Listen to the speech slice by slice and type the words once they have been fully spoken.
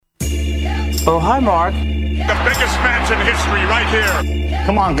Oh, hi, Mark. The biggest match in history right here.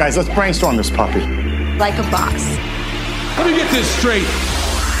 Come on, guys, let's brainstorm this puppy. Like a boss. Let me get this straight.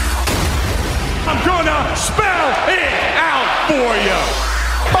 I'm gonna spell it out for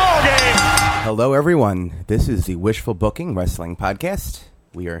you. Ball game. Hello, everyone. This is the Wishful Booking Wrestling Podcast.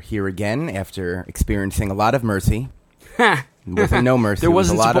 We are here again after experiencing a lot of mercy. It wasn't no mercy. There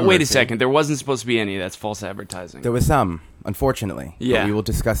wasn't. Wait a mercy. second. There wasn't supposed to be any. That's false advertising. There was some, unfortunately. Yeah. But we will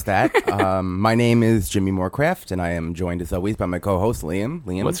discuss that. My name is Jimmy Morecraft, and I am joined as always by my co-host Liam.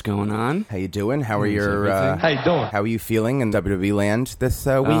 Liam, What's going on? how you doing? How are your? How you doing? How are you feeling in WWE land this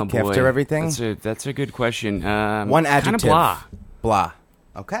week Oh, boy. after everything? That's a good question. One adjective. Kind of blah. Blah.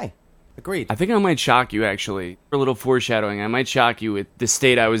 Okay. Agreed. I think I might shock you, actually. For a little foreshadowing, I might shock you with the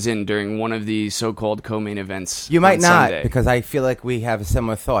state I was in during one of the so-called co-main events. You might on not, Sunday. because I feel like we have a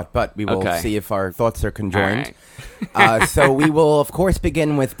similar thought, but we will Okay. see if our thoughts are conjoined. All So we will, of course,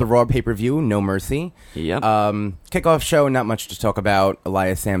 begin with the Raw pay-per-view, No Mercy. Yep. Kickoff show, not much to talk about.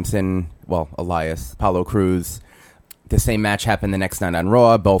 Apollo Crews. The same match happened the next night on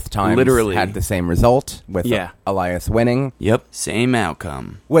Raw. Both times Literally. had the same result, with Yeah. Elias winning. Yep. Same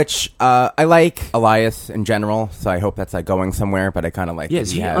outcome. Which, I like Elias in general, so I hope that's like going somewhere, but I kind of like Yeah, that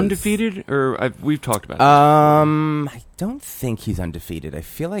is he has- undefeated? Or we've talked about it. I don't think he's undefeated. I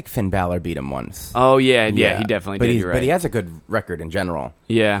feel like Finn Balor beat him once. Oh, yeah, he definitely but did. he's- You're right. But he has a good record in general.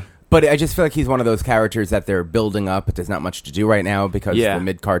 Yeah. But I just feel like he's one of those characters that they're building up, but there's not much to do right now because Yeah. the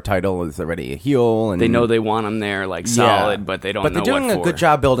mid-card title is already a heel. And They know they want him there, like, solid, but they don't know But they're doing what a for. good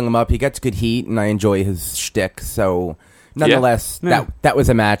job building him up. He gets good heat, and I enjoy his shtick. So, nonetheless, Yeah. that was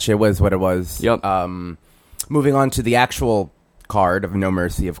a match. It was what it was. Yep. Moving on to the actual card of No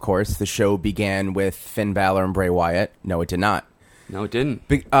Mercy, of course. The show began with Finn Balor and Bray Wyatt. No, it did not. No, it didn't.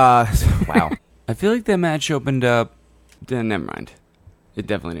 Wow. I feel like that match opened up... never mind. It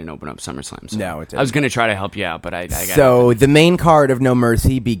definitely didn't open up SummerSlam. So No, it didn't. I was going to try to help you out, but I got So the main card of No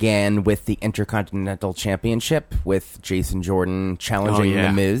Mercy began with the Intercontinental Championship with Jason Jordan challenging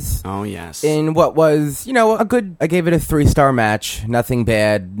The Miz. Oh, yes. In what was, a good, I gave it a 3-star match. Nothing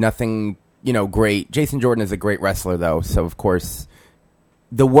bad, nothing, great. Jason Jordan is a great wrestler, though, so of course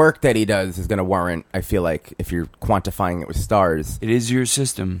the work that he does is going to warrant, I feel like, if you're quantifying it with stars, It is your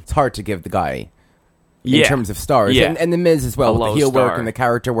system. it's hard to give the guy in Yeah. terms of stars. Yeah. And The Miz as well, A with low the heel work star. and the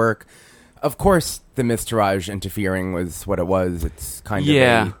character work. Of course, the Miz Taraj interfering was what it was. It's kind of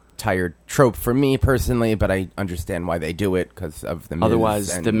a tired trope for me personally, but I understand why they do it because of The Miz.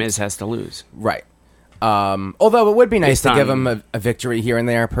 Otherwise, and- The Miz has to lose. Right. Although it would be nice Based to give on- him a victory here and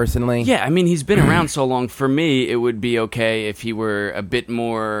there, personally. Yeah, I mean, he's been around so long. For me, it would be okay if he were a bit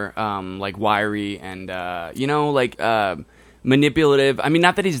more, like, wiry and, manipulative. I mean,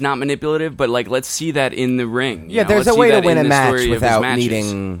 not that he's not manipulative, but, like, let's see that in the ring. Yeah, there's a way to win a match without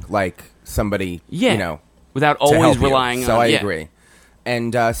needing, like, somebody, without to help always you. relying So on... I agree.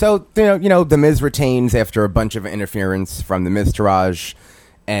 And so, The Miz retains after a bunch of interference from the Miz Taraj.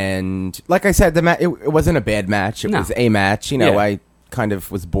 And like I said, it wasn't a bad match. It was a match. Yeah. I kind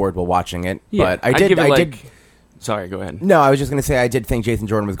of was bored while watching it. Yeah, But I did. Sorry, go ahead. No, I was just going to say I did think Jason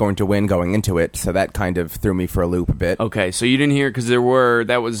Jordan was going to win going into it. So that kind of threw me for a loop a bit. Okay, so you didn't hear, because that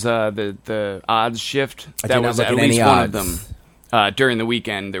was the odds shift. I That did not was look at at least any one odds. of them. During the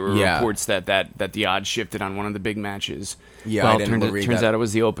weekend, there were Yeah. reports that the odds shifted on one of the big matches. Yeah, well, I didn't read turns that. out it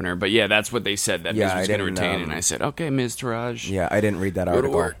was the opener, but yeah, that's what they said, that Yeah, Miz I was going to didn't, retain, and I said, okay, Miz Taraj. Yeah, I didn't read that Go to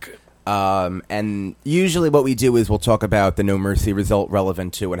article. work. And usually what we do is we'll talk about the No Mercy result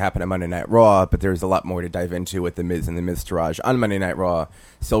relevant to what happened on Monday Night Raw, but there's a lot more to dive into with The Miz and the Miz Taraj on Monday Night Raw.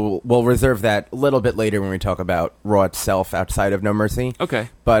 So we'll reserve that a little bit later when we talk about Raw itself outside of No Mercy. Okay.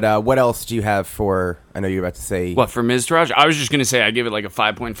 But what else do you have for, I know you're about to say... What, for Miz Taraj? I was just going to say I give it like a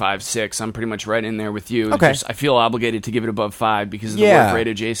 5.56. I'm pretty much right in there with you. Okay. I feel obligated to give it above 5 because of the Yeah. work rate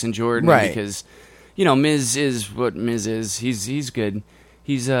of Jason Jordan. Right. Because, Miz is what Miz is. He's good.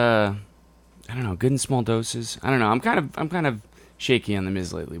 He's, I don't know, good in small doses. I don't know. I'm kind of shaky on the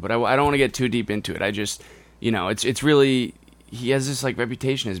Miz lately, but I don't want to get too deep into it. I just, it's really, he has this like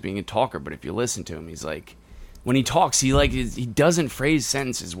reputation as being a talker, but if you listen to him, he's like, when he talks, he doesn't phrase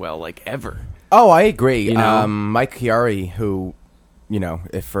sentences well, like ever. Oh, I agree. know? Mike Chiari, who,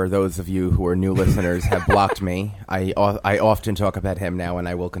 if for those of you who are new listeners have blocked me, I often talk about him now, and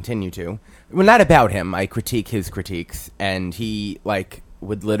I will continue to. Well, not about him. I critique his critiques, and he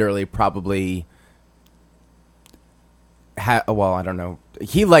would literally probably well, I don't know.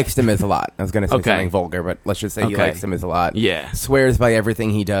 He likes The Miz a lot. I was going to say Okay. something vulgar, but let's just say he Okay. likes The Miz a lot. Yeah. Swears by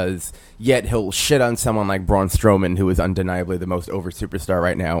everything he does, yet he'll shit on someone like Braun Strowman, who is undeniably the most over superstar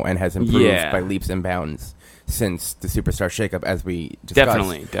right now and has improved Yeah. by leaps and bounds since the superstar shakeup, as we discussed.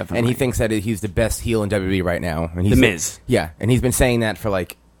 Definitely. And he thinks that he's the best heel in WWE right now. And he's The Miz. Yeah, and he's been saying that for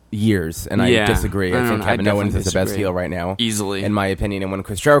like years, and Yeah. I disagree. I think I Kevin Owens definitely is the best disagree. heel right now. Easily. In my opinion. And when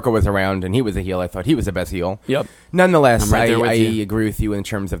Chris Jericho was around and he was a heel, I thought he was the best heel. Yep. Nonetheless, I'm right there with I you. agree with you in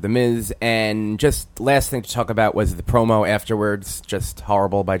terms of The Miz. And just last thing to talk about was the promo afterwards. Just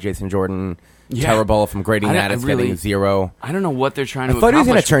horrible by Jason Jordan. Yeah. Terrible from Grady I Maddux really- getting 0. I don't know what they're trying I to thought he was accomplish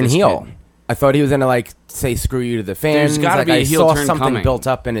going to turn with this heel. kid. I thought he was going to like say screw you to the fans. There's gotta like, be a I heel saw turn something coming. built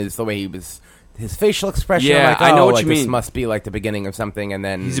up in the way he was, his facial expression. Yeah, I'm like, I know what like, you this mean. must be like the beginning of something, and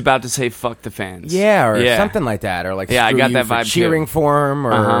then He's about to say "fuck the fans." yeah, or Yeah. something like that, or like Yeah, I screw got you that for vibe, too. cheering for him,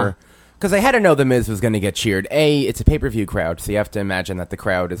 or Uh-huh. because I had to know the Miz was going to get cheered. It's a pay-per-view crowd, so you have to imagine that the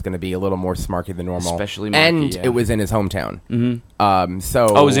crowd is going to be a little more smarky than normal, Especially Marky, and yeah. it was in his hometown. Mm-hmm. So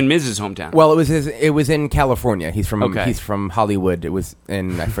Oh, it was in Miz's hometown. well, it was in California. He's from Okay. he's from Hollywood. It was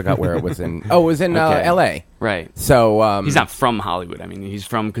in I forgot where it was in. Oh, it was in Okay. L.A. right. So He's not from Hollywood. I mean, he's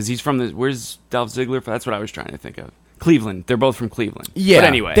from the. Where's Dolph Ziggler? That's what I was trying to think of. Cleveland. They're both from Cleveland. Yeah, But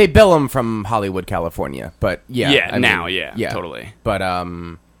anyway, they bill him from Hollywood, California. But yeah, Yeah, I mean, now, yeah, totally. But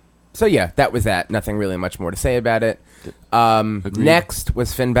so yeah, that was that. Nothing really much more to say about it. Agreed. Next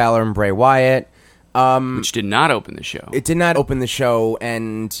was Finn Balor and Bray Wyatt. which did not open the show. It did not open the show,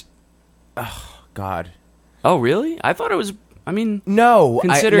 and oh God, Oh, really? I thought it was. I mean, no.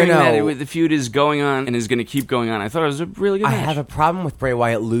 considering no. that the feud is going on and is going to keep going on, I thought it was a really good I match. have a problem with Bray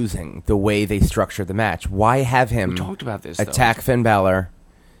Wyatt losing the way they structured the match. Why have him We talked about this, though. attack Finn Balor?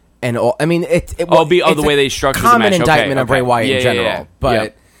 And all, I mean, it's the a way they structured the common match. Okay, indictment of okay. Bray Wyatt Yeah, in yeah, general. yeah. But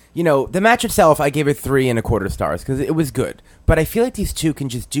Yep. you know, the match itself, I gave it 3.25 stars because it was good. But I feel like these two can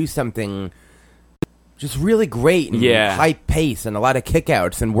just do something just really great and Yeah. high pace and a lot of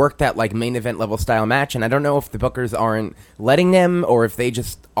kickouts and work that like main event level style match. And I don't know if the bookers aren't letting them or if they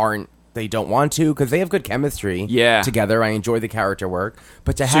just aren't. They don't want to because they have good chemistry Yeah. together. I enjoy the character work,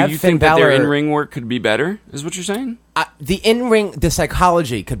 but to So have you Finn think that Balor, their in-ring work could be better? Is what you're saying? the in-ring, the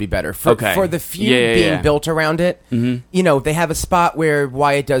psychology could be better for Okay. the feud Yeah, being yeah. built around it. Mm-hmm. You know, they have a spot where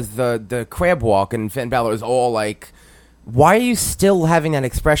Wyatt does the crab walk, and Finn Balor is all like, "Why are you still having that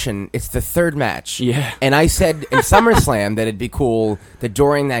expression? It's the third match." Yeah. And I said in SummerSlam that it'd be cool that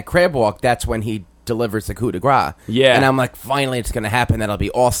during that crab walk, that's when he delivers the coup de grace. Yeah. And I'm like, finally, it's going to happen. That'll be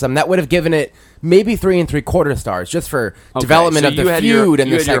awesome. That would have given it maybe 3.75 stars just for development So of the you had feud and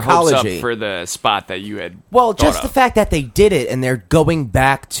you the had your hopes psychology. up for the spot that you had. Well, just thought the of. fact that they did it and they're going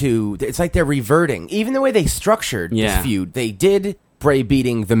back to, it's like they're reverting. Even the way they structured Yeah. this feud, they did Bray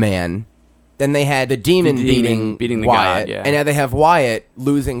beating the man, then they had the demon, beating the Wyatt, guy, yeah. and now they have Wyatt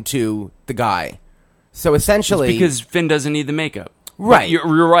losing to the guy. So essentially, It's because Finn doesn't need the makeup. Right. But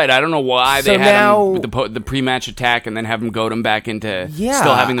you're right. I don't know why So they had now- him with the pre-match attack and then have him goad him back into Yeah,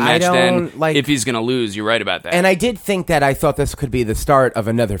 still having the I match then. don't, like- If he's going to lose, you're right about that. and I did think that I thought this could be the start of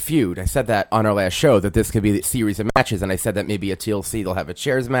another feud. I said that on our last show, that this could be a series of matches, and I said that maybe a TLC they'll have a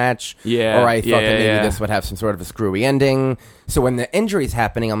chairs match. Yeah, Or I thought yeah, that maybe yeah. this would have some sort of a screwy ending. So when the injury's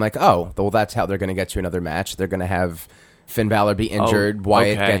happening, I'm like, oh, well, that's how they're going to get to another match. They're going to have Finn Balor be injured,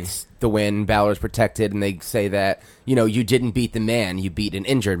 Wyatt okay. gets the win, Balor's protected, and they say that, you know, you didn't beat the man, you beat an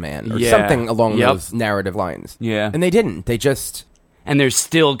injured man, or Yeah. something along Yep. those narrative lines. Yeah. And they didn't. They just... And they're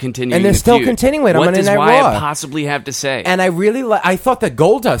still continuing. And they're the still feud. continuing it on What Monday does Night Wyatt Raw. possibly have to say? And I really I thought the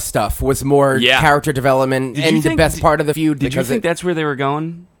Goldust stuff was more Yeah. character development Did you and the think- best part of the feud. Did you because think that's where they were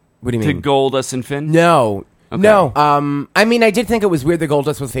going? What do you To mean? Goldust and Finn? No. Okay. No. I mean, I did think it was weird that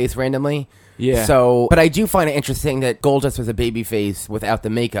Goldust was face randomly. Yeah. So, but I do find it interesting that Goldust was a baby face without the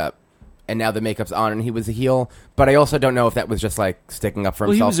makeup. And now the makeup's on and he was a heel. But I also don't know if that was just like sticking up for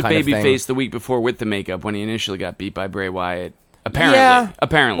Well, he himself was a kind of baby thing. face the week before with the makeup when he initially got beat by Bray Wyatt. Apparently. Yeah.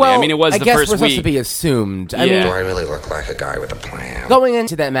 Apparently. Well, I mean, it was I the guess first we're supposed to week. be assumed. I Yeah. mean, Do I really look like a guy with a plan? going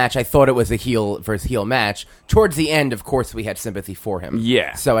into that match, I thought it was a heel versus heel match. Towards the end, of course, we had sympathy for him.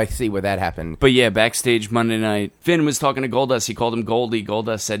 Yeah. So I see where that happened. But yeah, backstage Monday night, Finn was talking to Goldust. He called him Goldie.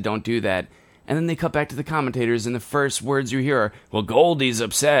 Goldust said, "Don't do that." And then they cut back to the commentators, and the first words you hear are, "Well, Goldie's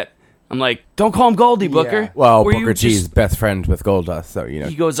upset." I'm like, "Don't call him Goldie, Booker." Yeah. Well, Were you Booker T's just- best friend with Goldust, so you know.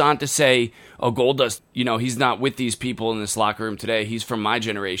 He goes on to say, "Oh, Goldust, you know, he's not with these people in this locker room today. He's from my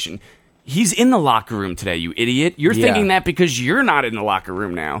generation." He's in the locker room today, you idiot. You're Yeah. thinking that because you're not in the locker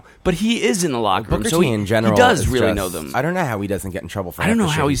room now, but he is in the locker room. Booker So T he, in general he does is really just- know them. I don't know how he doesn't get in trouble for I don't half know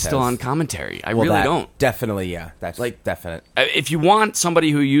the how shit he's he still says. on commentary. I Well, really that- don't. Definitely, yeah. That's like definite. If you want somebody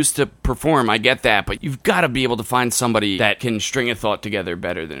who used to perform, I get that, but you've got to be able to find somebody that can string a thought together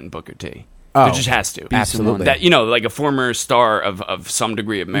better than Booker T. Oh, There just has to. absolutely. That, like a former star of some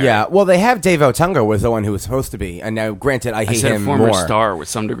degree of merit. Yeah, well, they have Dave Otunga was the one who was supposed to be, and now, granted, I I hate said a him former more. star with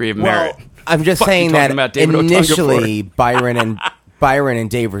some degree of merit. Well, I'm just Fuck you saying talking that about David Otunga initially Byron and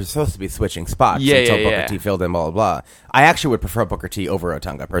Dave were supposed to be switching spots Yeah, until yeah, Booker yeah. T filled in, blah, blah, blah. I actually would prefer Booker T over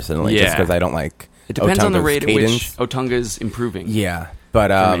Otunga, personally, just Yeah. because I don't like It depends on the Otunga's rate cadence. at which Otunga's improving. Yeah,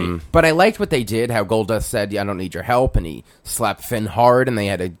 but me. but I liked what they did. How Goldust said, "Yeah, I don't need your help," and he slapped Finn hard, and they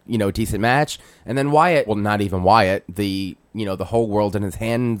had a decent match. And then Wyatt, well, not even Wyatt, the whole world in his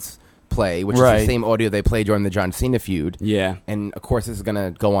hands play, which is Right. the same audio they played during the John Cena feud. Yeah. and of course this is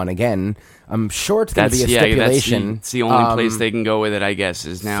gonna go on again. I'm sure it's gonna That's be a stipulation. That's the only place they can go with it, I guess,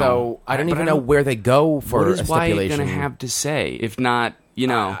 is now. So I don't But even know where they go for what a is Wyatt stipulation. going to have to say? If not,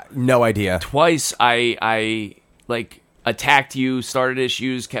 No idea. twice I like attacked you, started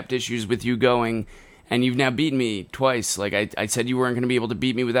issues, kept issues with you going, and you've now beaten me twice. Like I said you weren't going to be able to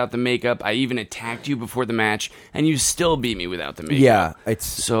beat me without the makeup. I even attacked you before the match, and you still beat me without the makeup. Yeah, it's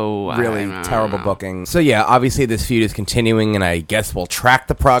So really I don't terrible know. booking. So yeah, obviously this feud is continuing, and I guess we'll track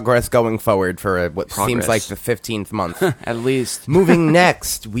the progress going forward for what seems Progress. like the 15th month. At least. Moving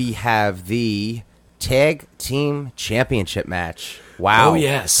next, we have the Tag Team Championship match. Wow. Oh,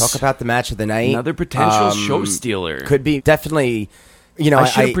 yes. Talk about the match of the night. Another potential show stealer. Could be definitely. I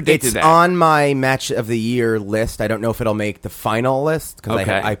should have predicted it's that. on my match of the year list. I don't know if it'll make the final list because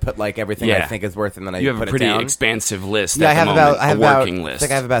Okay. I put like everything I Yeah. think is worth, and then I You have put a pretty it down. expansive list. Yeah, at I have the about moment, I have a about working I list.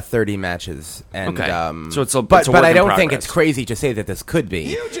 think I have about 30 matches, and Okay. So it's a but work I in don't think progress. it's crazy to say that this could be.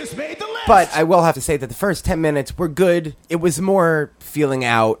 You just made the list. But I will have to say that the first 10 minutes were good. It was more feeling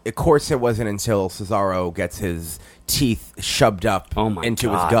out. Of course, it wasn't until Cesaro gets his teeth shoved up Oh my into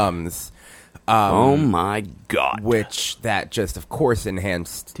God. his gums, Oh my god! which that just, of course,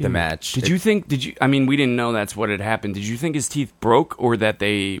 enhanced the match. Did you think? I mean, we didn't know that's what had happened. Did you think his teeth broke or that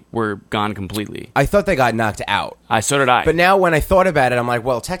they were gone completely? I thought they got knocked out. So did I. But now when I thought about it, I'm like,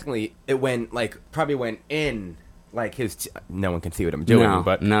 well, technically, it probably went in, like no one can see what I'm doing, no,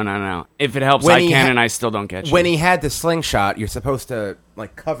 but no. If it helps, When I he can, ha- and I still don't get you. when he had the slingshot, you're supposed to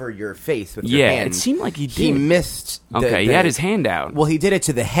like cover your face with your Yeah, hand. it seemed like he He did. missed. Okay, he had his hand out. Well, he did it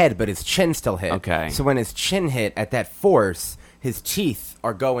to the head, but his chin still hit. Okay. So when his chin hit at that force, his teeth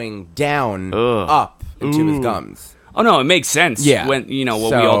are going down, Ugh. up into his Ooh. gums. Oh no, it makes sense. Yeah. When what we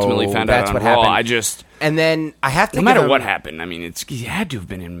So ultimately found out that's on what Raw, happened. And then I have to no give matter him- what happened, I mean, he had to have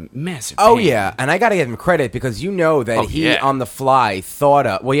been in massive. Oh pain. yeah, and I got to give him credit because you know that Oh, he yeah. on the fly thought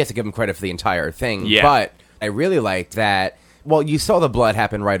of. Well, you have to give him credit for the entire thing. Yeah. But I really liked that. Well, you saw the blood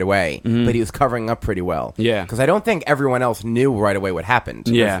happen right away, but he was covering up pretty well. Mm-hmm. Yeah. because I don't think everyone else knew right away what happened.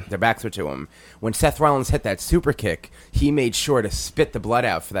 'cause Yeah. their backs were to him. When Seth Rollins hit that super kick, he made sure to spit the blood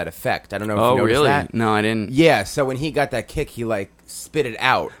out for that effect. I don't know if Oh you noticed really? that. No, I didn't. Yeah, so when he got that kick, he like spit it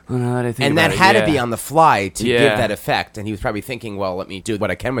out. Oh, now that I think And about that it, had to yeah. be on the fly to Yeah. give that effect. And he was probably thinking, well, let me do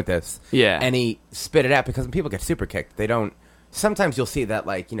what I can with this. Yeah. And he spit it out because when people get super kicked, they don't. Sometimes you'll see that,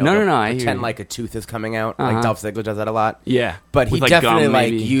 like, No, they'll I hear pretend you. like a tooth is coming out. Uh-huh. Like Dolph Ziggler does that a lot. Yeah. But he With, like, definitely, gum,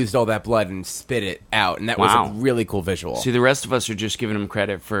 like, maybe. used all that blood and spit it out. And that Wow. was a really cool visual. See, the rest of us are just giving him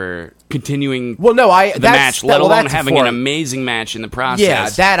credit for continuing. Well, no, the that's- match, that- let well, alone that's having for- an amazing match in the process. Yeah,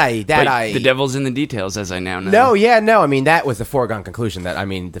 But the devil's in the details, as I now know. No, yeah, no. I mean, that was a foregone conclusion. That I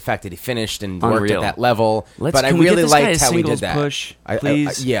mean, the fact that he finished and worked Unreal. at that level. Let's- but I can we get really this guy liked a how he did singles that. push, I-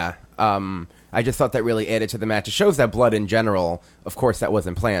 please? yeah. I just thought that really added to the match. It shows that blood in general, of course, that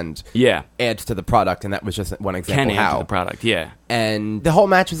wasn't planned. Yeah. Adds to the product, and that was just one example Can add how to the product, yeah. And the whole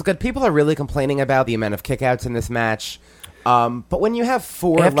match was good. People are really complaining about the amount of kickouts in this match. But when you have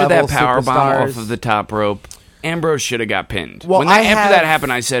four After that level power bomb superstars, off of the top rope, Ambrose should have got pinned. Well, After that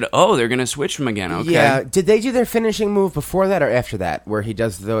happened, I said, "Oh, they're going to switch him again." Okay. Yeah. Did they do their finishing move before that or after that, where he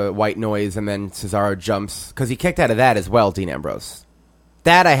does the white noise and then Cesaro jumps? Because he kicked out of that as well, Dean Ambrose.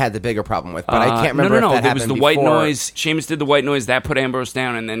 That I had the bigger problem with, but I can't remember No. if that There was happened the white before. noise. Sheamus did the white noise. That put Ambrose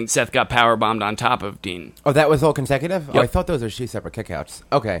down, and then Seth got power bombed on top of Dean. Oh, that was all consecutive? Oh, Yep. I thought those were two separate kickouts.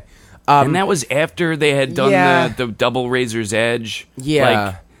 Okay. And that was after they had done yeah. the double Razor's Edge. Yeah.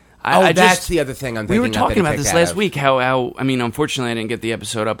 Like, I that's just, the other thing I'm We thinking were of that talking he about kicked this out last of. week, how I mean, unfortunately, I didn't get the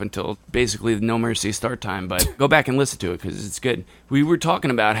episode up until basically the No Mercy start time, but go back and listen to it because it's good. We were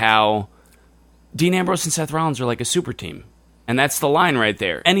talking about how Dean Ambrose and Seth Rollins are like a super team. And that's the line right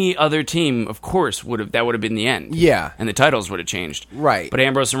there. Any other team, of course, would have been the end. Yeah. And the titles would have changed. Right. But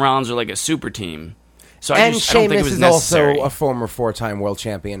Ambrose and Rollins are like a super team. So And I don't think it Sheamus was is necessary. also a former 4-time world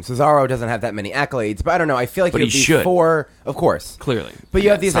champion. Cesaro doesn't have that many accolades, but I don't know. I feel like But you he have these should. 4, of course. Clearly. But you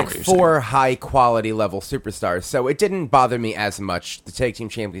Yeah, have these that's not like what you're 4 high-quality level superstars, so it didn't bother me as much. The tag team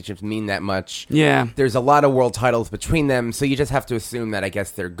championships mean that much. Yeah. There's a lot of world titles between them, so you just have to assume that I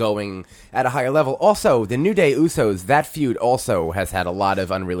guess they're going at a higher level. Also, the New Day Usos, that feud also has had a lot of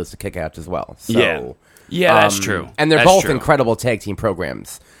unrealistic kickouts as well. So, Yeah, that's true. And they're That's both true. incredible tag team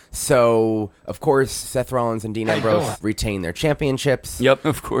programs. So, of course, Seth Rollins and Dean Ambrose retain their championships. Yep,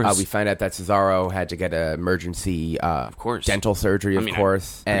 of course. We find out that Cesaro had to get an emergency course. dental surgery, of I mean, I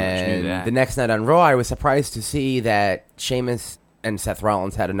course. pretty much knew And that. the next night on Raw, I was surprised to see that Sheamus and Seth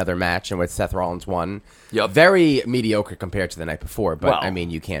Rollins had another match in which Seth Rollins won. Yep. Very mediocre compared to the night before, but Well, I mean,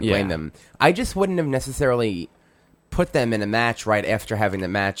 you can't yeah. blame them. I just wouldn't have necessarily put them in a match right after having the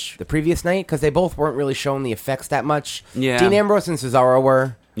match the previous night because they both weren't really showing the effects that much. Yeah. Dean Ambrose and Cesaro were,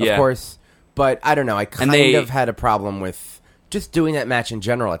 of Yeah. course, but I don't know. I kind they- of had a problem with just doing that match in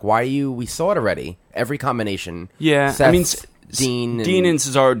general. Like, why we saw it already. Every combination. Yeah, Seth, I mean, Dean and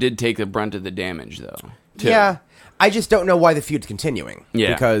Cesaro did take the brunt of the damage, though. Too. Yeah. I just don't know why the feud's continuing.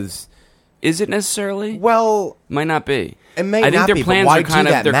 Yeah. Because, Is it necessarily? well, Might not be. It may I think not their be, but plans why are kind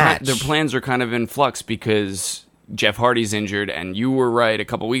do of that match? their plans are kind of in flux because Jeff Hardy's injured, and you were right a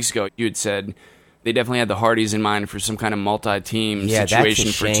couple weeks ago. You had said they definitely had the Hardys in mind for some kind of multi-team Yeah, that's situation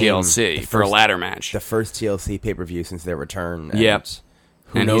a for shame. TLC The for a first- ladder match. the first TLC pay-per-view since their return. And Yep.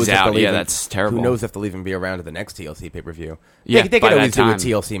 Who And knows he's if out. they'll Yeah, even- that's terrible. Who knows if they'll even be around to the next TLC pay-per-view. Yeah, they by could that always do a time.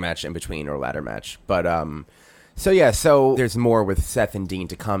 TLC match in between or a ladder match. But, so there's more with Seth and Dean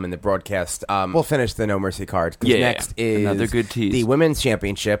to come in the broadcast. We'll finish the No Mercy card. 'Cause Yeah, next is another good tease. the Women's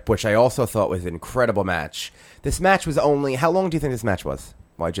Championship, which I also thought was an incredible match. This match was only... How long do you think this match was?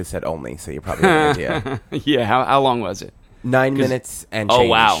 Well, I just said only, so you probably have an idea. Yeah, how long was it? 9 minutes and Oh change.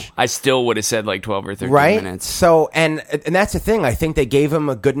 wow, I still would have said like 12 or 13 Right? minutes. So, and that's the thing. I think they gave him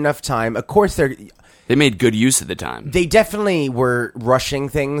a good enough time. Of course, They made good use of the time. they definitely were rushing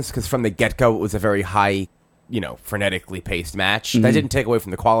things because from the get-go, it was a very high, frenetically paced match. Mm-hmm. That didn't take away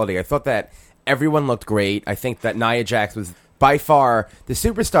from the quality. I thought that everyone looked great. I think that Nia Jax was by far the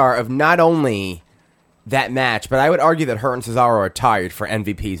superstar of not only that match, but I would argue that her and Cesaro are tied for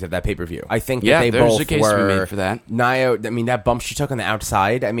MVPs of that pay-per-view. I think Yeah, that they there's both a case to be were made for that. Nia, I mean, that bump she took on the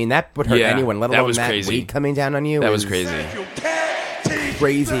outside, I mean, that would hurt Yeah, anyone, let that alone was that crazy. weight coming down on you. That was is crazy.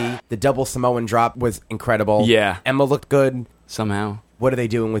 crazy. The double Samoan drop was incredible. Yeah. Emma looked good. Somehow. What are they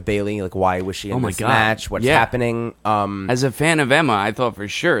doing with Bailey? Like, why was she in Oh my this God. match? What's Yeah. happening? As a fan of Emma, I thought for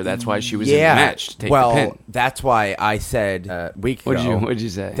sure that's why she was in the yeah. match to take well, the pin. that's why I said a week ago What'd you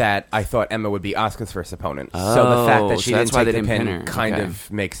say? that I thought Emma would be Asuka's first opponent. So the fact that so she that's didn't why take they the didn't pin pin her. kind Okay.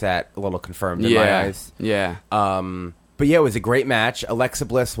 of makes that a little confirmed in my Yeah. eyes. Yeah. But yeah, it was a great match. Alexa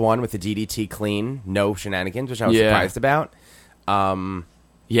Bliss won with the DDT clean, no shenanigans, which I was Yeah. surprised about.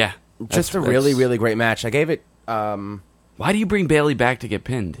 Yeah. Just a That's- really, really great match. I gave it. Why do you bring Bailey back to get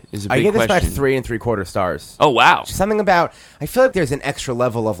pinned? Is a big I gave this question. match 3 3/4 stars. Oh wow. Something about I feel like there's an extra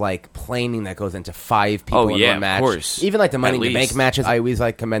level of like planning that goes into 5 people in yeah, one of match. course. Even like the Money At in the Bank least. matches, I always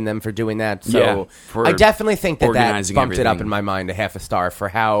like commend them for doing that. So Yeah, for I definitely think that organizing bumped it up everything. in my mind a half a star for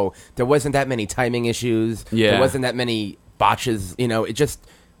how there wasn't that many timing issues. Yeah. There wasn't that many botches. It just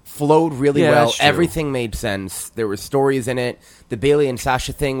flowed really Yeah, well. that's true. Everything made sense. There were stories in it. The Bailey and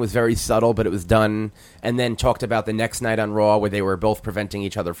Sasha thing was very subtle, but it was done. And then talked about the next night on Raw where they were both preventing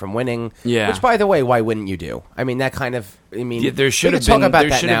each other from winning. Yeah. Which, by the way, why wouldn't you do? I mean, that kind of. Yeah, there should we have could talk been about there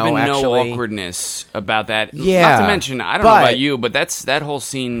that should have now, been no actually. awkwardness about that. Yeah, Not to mention, I don't know but- about you, but that whole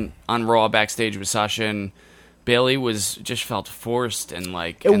scene on Raw backstage with Sasha and Bailey just felt forced and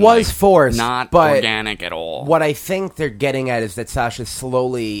like It was forced, not but organic at all. What I think they're getting at is that Sasha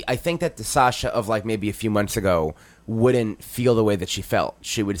slowly. I think that the Sasha of like maybe a few months ago wouldn't feel the way that she felt.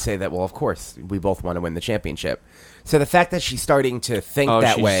 She would say that, well, of course, we both want to win the championship. So the fact that she's starting to think Oh,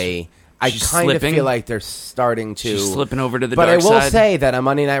 that she's- way, I she's kind of slipping? feel like they're starting to. She's slipping over to the But dark I will side. say that on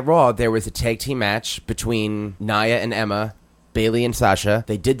Monday Night Raw, there was a tag team match between Nia and Emma, Bailey and Sasha.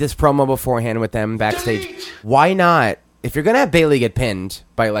 They did this promo beforehand with them backstage. Why not? If you're gonna have Bailey get pinned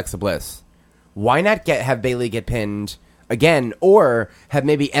by Alexa Bliss, why not have Bailey get pinned again, or have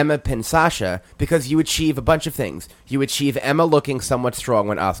maybe Emma pin Sasha? Because you achieve a bunch of things. You achieve Emma looking somewhat strong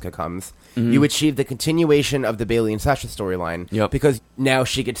when Asuka comes. You achieve the continuation of the Bailey and Sasha storyline. Yep. Because now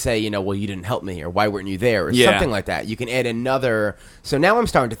she could say, well, you didn't help me, or why weren't you there, or Yeah. something like that. You can add another. So now I'm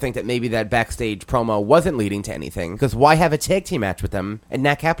starting to think that maybe that backstage promo wasn't leading to anything. Because why have a tag team match with them and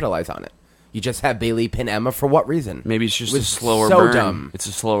not capitalize on it? You just have Bayley pin Emma for what reason? Maybe it's just It a was slower so burn. dumb. It's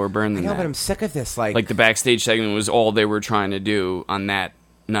a slower burn I than know, that. but I'm sick of this. Like The backstage segment was all they were trying to do on that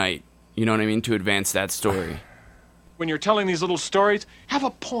night. You know what I mean? To advance that story. When you're telling these little stories, have a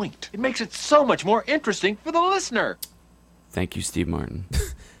point. It makes it so much more interesting for the listener. Thank you, Steve Martin.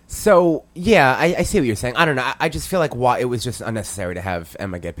 So, yeah, I see what you're saying. I don't know. I just feel like it was just unnecessary to have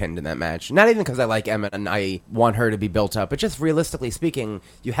Emma get pinned in that match. Not even because I like Emma and I want her to be built up, but just realistically speaking,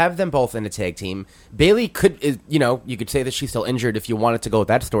 you have them both in a tag team. Bayley you could say that she's still injured if you wanted to go with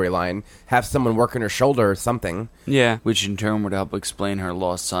that storyline. Have someone working her shoulder or something. Yeah, which in turn would help explain her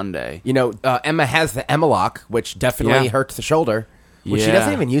lost Sunday. Emma has the Emma lock, which definitely Yeah. hurts the shoulder. Which she Yeah.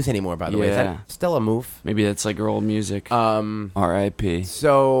 doesn't even use anymore, by the way. Is Yeah. that still a move? Maybe that's like her old music. R.I.P.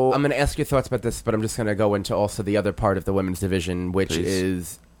 So I'm going to ask your thoughts about this, but I'm just going to go into also the other part of the women's division, which Please.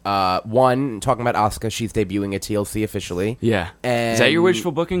 is one, talking about Asuka. She's debuting at TLC officially. Yeah. And Is that your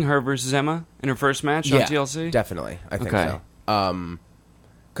wishful booking, her versus Emma, in her first match on TLC? Definitely. I think Okay. so.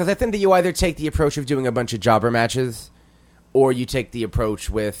 Because I think that you either take the approach of doing a bunch of jobber matches, or you take the approach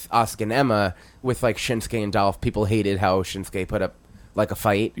with Asuka and Emma with like Shinsuke and Dolph. People hated how Shinsuke put up like a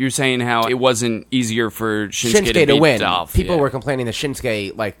fight. You're saying how it wasn't easier for Shinsuke to beat win. Dolph. People yeah. were complaining that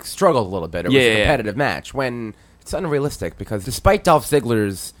Shinsuke like struggled a little bit. It was a competitive match when it's unrealistic because despite Dolph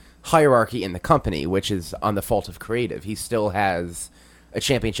Ziggler's hierarchy in the company, which is on the fault of creative, he still has a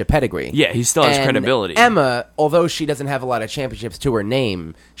championship pedigree. Yeah, he still has And credibility. Emma, although she doesn't have a lot of championships to her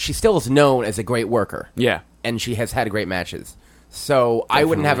name, she still is known as a great worker. Yeah. And she has had great matches. So I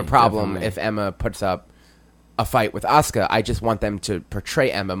wouldn't have a problem definitely. if Emma puts up a fight with Asuka. I just want them to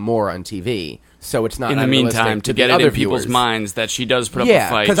portray Emma more on TV, so it's not In the unrealistic meantime, to the get it other in people's viewers. minds that she does put up Yeah, a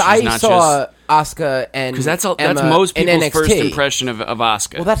fight. because She's I not saw just... Asuka and Because that's Emma most in people's NXT. first impression of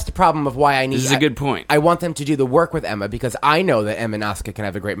Asuka. Well, that's the problem of why I need. This is a good point. I want them to do the work with Emma because I know that Emma and Asuka can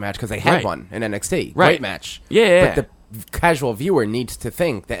have a great match because they had Right. one in NXT. Right. Great match. Yeah. But the casual viewer needs to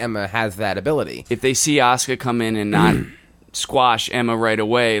think that Emma has that ability. If they see Asuka come in and not squash Emma right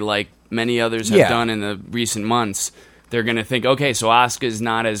away, like many others have Yeah. done in the recent months, they're going to think, okay, so Asuka's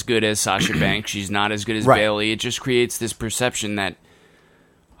not as good as Sasha Banks. She's not as good as Right. Bayley. It just creates this perception that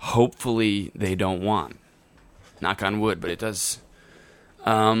hopefully they don't want. Knock on wood, but it does.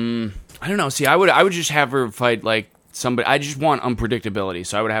 I don't know. See, I would just have her fight like somebody. I just want unpredictability,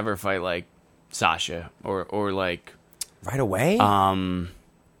 so I would have her fight like Sasha or like. Right away?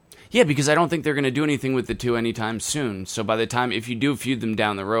 Yeah, because I don't think they're going to do anything with the two anytime soon. So by the time, if you do feud them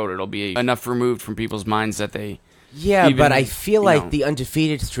down the road, it'll be enough removed from people's minds that they... Yeah, even, but I feel you like know- the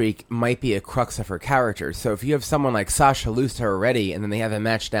undefeated streak might be a crux of her character. So if you have someone like Sasha lose to her already, and then they have a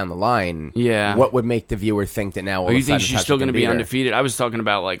match down the line, Yeah. what would make the viewer think that now all Oh, of a you sudden think she's Sasha still can going to be beat her? undefeated? I was talking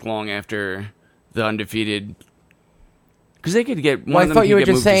about like long after the undefeated... Because they could get... Well, I thought you were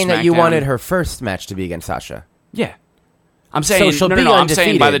just saying that you wanted her first match to be against Sasha. Yeah. I'm saying... she'll no, be I'm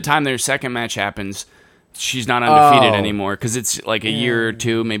saying by the undefeated. time their second match happens, she's not undefeated Oh. anymore. Because it's like a year or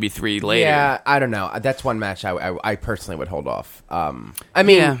two, maybe 3 later. Yeah, I don't know. That's one match I personally would hold off. I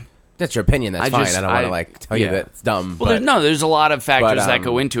mean, Yeah. that's your opinion. That's I fine. just- I don't want I- to like tell you yeah. that it's dumb. Well, but there's a lot of factors that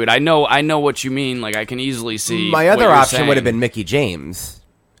go um, into it. I know what you mean. Like, I can easily see my what other you're option would have saying. been Mickie James,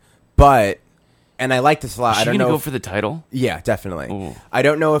 but and I like this a lot. Is I she don't gonna know go if- for the title? Yeah, definitely. Ooh. I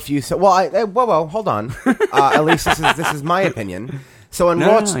don't know if you saw. Well, whoa, hold on. At least this is my opinion. So on No,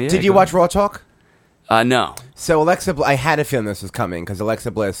 Raw, no, yeah, did you go watch ahead. Raw Talk? No. So I had a feeling this was coming because Alexa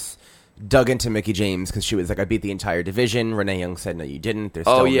Bliss dug into Mickie James because she was like, I beat the entire division. Renee Young said, no, you didn't. There's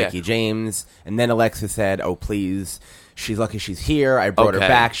still yeah. Mickie James. And then Alexa said, oh, please. She's lucky she's here. I brought her Okay.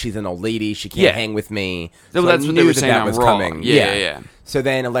 back. She's an old lady. She can't Yeah. hang with me. Well, So that's I what they knew were that saying that on was Raw. coming. Yeah. So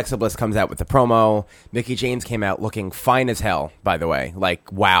then Alexa Bliss comes out with the promo. Mickie James came out looking fine as hell, by the way.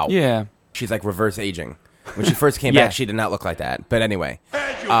 Like, wow. Yeah. She's like reverse aging. When she first came Yeah. back, she did not look like that. But anyway,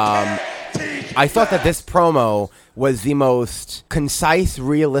 I thought that this promo was the most concise,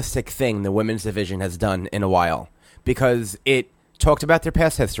 realistic thing the women's division has done in a while because it talked about their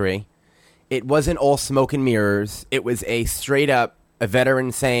past history. It wasn't all smoke and mirrors. It was a straight up a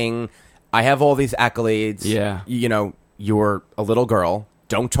veteran saying, "I have all these accolades. Yeah. You know, you're a little girl.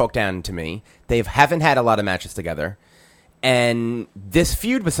 Don't talk down to me." They haven't had a lot of matches together. And this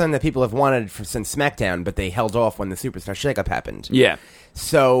feud was something that people have wanted since SmackDown, but they held off when the Superstar Shakeup happened. Yeah.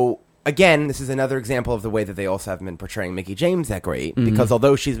 So, again, this is another example of the way that they also haven't been portraying Mickie James that great, Mm-hmm. because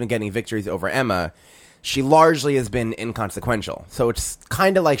although she's been getting victories over Emma, she largely has been inconsequential. So it's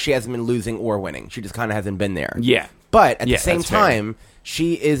kind of like she hasn't been losing or winning. She just kind of hasn't been there. Yeah. But at Yeah, the same that's fair. time,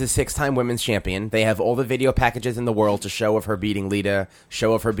 she is a 6-time women's champion. They have all the video packages in the world to show of her beating Lita,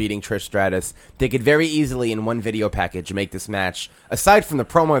 show of her beating Trish Stratus. They could very easily, in one video package, make this match, aside from the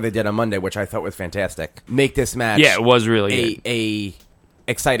promo they did on Monday, which I thought was fantastic, make this match Yeah, it was really good. a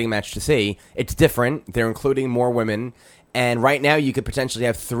exciting match to see. It's different. They're including more women. And right now, you could potentially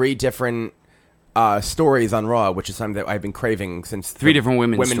have 3 different stories on Raw, which is something that I've been craving since 3 different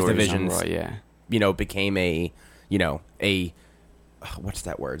women's stories divisions, on Raw, yeah. Became a what's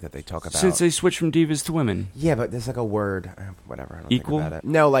that word that they talk about? Since they switched from divas to women. Yeah, but there's like a word, whatever. I don't Equal? think about it.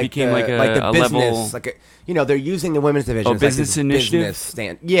 No, like Became like the a business, level- they're using the women's division. Oh, as like business this initiative?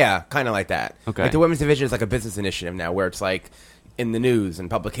 business yeah, kind of like that. Okay. Like the women's division is like a business initiative now, where it's like in the news and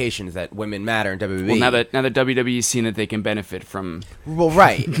publications that women matter in WWE. Well, now that WWE's seen that they can benefit from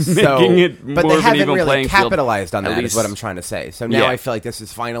Right. So, making it but more they of an haven't even really playing field, capitalized on at that, is least. what I'm trying to say. So now Yeah. I feel like this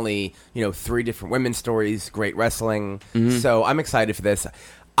is finally, 3 different women's stories, great wrestling. Mm-hmm. So I'm excited for this.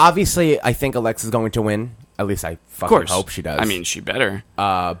 Obviously, I think Alexa's going to win. At least I Of fucking course. hope she does. I mean, she better.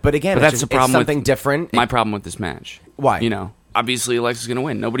 But again, But it's, that's just, the problem it's something with different. My problem with this match. Why? Obviously Alexa's going to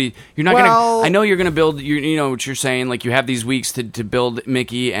win. You're not Well- going to. I know you're going to build. You know what you're saying. Like you have these weeks to build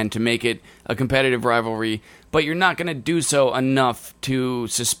Mickey and to make it a competitive rivalry, but you're not going to do so enough to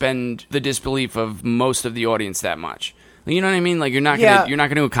suspend the disbelief of most of the audience that much. You know what I mean? Like you're not Yeah.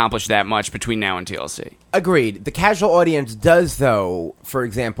 going to accomplish that much between now and TLC. Agreed. The casual audience does, though. For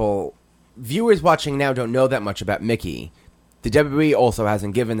example, viewers watching now don't know that much about Mickey. The WWE also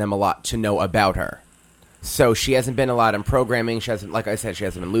hasn't given them a lot to know about her. So she hasn't been a lot in programming. She hasn't, like I said, she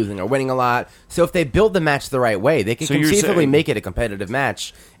hasn't been losing or winning a lot. So if they build the match the right way, they can So you're conceivably saying- make it a competitive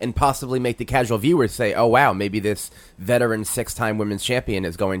match and possibly make the casual viewers say, "Oh wow, maybe this veteran 6-time women's champion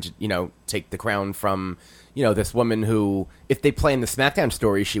is going to, take the crown from, this woman who, if they play in the SmackDown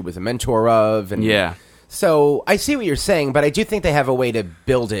story, she was a mentor of." And Yeah. So I see what you're saying, but I do think they have a way to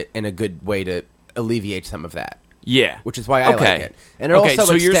build it in a good way to alleviate some of that. Yeah, Which is why I like it. And it okay, also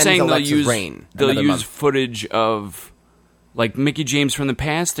so you're extends saying Alexa's reign they'll another use month. footage of like Mickey James from the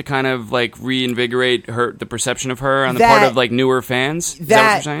past to kind of like reinvigorate the perception of her on the part of like newer fans. Is that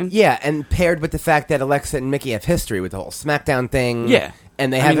what you're saying? Yeah, and paired with the fact that Alexa and Mickey have history with the whole SmackDown thing. Yeah.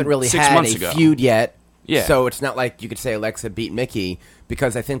 And they I haven't mean, really 6 had months a ago. feud yet. Yeah. So it's not like you could say Alexa beat Mickey,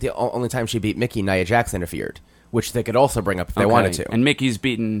 because I think the only time she beat Mickey, Nia Jax interfered, which they could also bring up if they wanted to. And Mickey's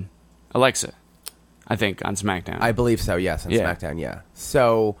beaten Alexa, I think, on SmackDown. I believe so, yes, on Yeah. SmackDown, yeah.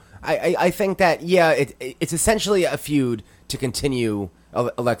 So I think that, it's essentially a feud to continue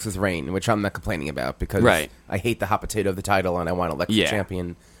Alexa's reign, which I'm not complaining about, because Right. I hate the hot potato of the title, and I want Alexa Yeah.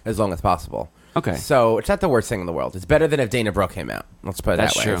 champion as long as possible. Okay. So it's not the worst thing in the world. It's better than if Dana Brooke came out. Let's put it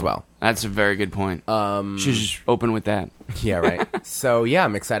That's that way true as well. That's a very good point. She's just open with that. Yeah, right. So, yeah,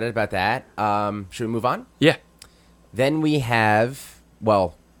 I'm excited about that. Should we move on? Yeah. Then we have,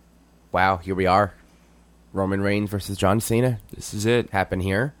 here we are. Roman Reigns versus John Cena. This is it. Happen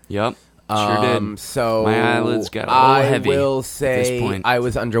here. Yep. Sure did. So My eyelids got a little heavy I will at say this point. I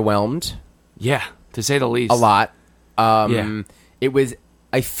was underwhelmed Yeah, to say the least. a lot. Yeah.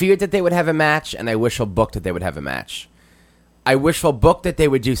 I feared that they would have a match, and I wishful booked that they would have a match. I wishful booked that they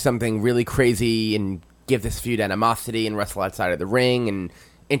would do something really crazy and give this feud animosity and wrestle outside of the ring and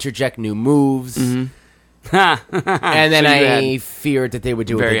interject new moves. Mm-hmm. And then So you I had feared that they would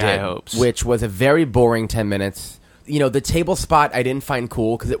do what very they high did, hopes. which was a very boring 10 minutes. The table spot I didn't find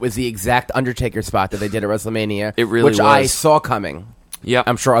cool because it was the exact Undertaker spot that they did at WrestleMania. It really which I was. saw coming. Yep.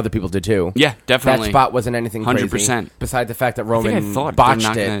 I'm sure other people did too. Yeah, definitely. That spot wasn't anything crazy. 100%. Besides the fact that think I Roman thought they're botched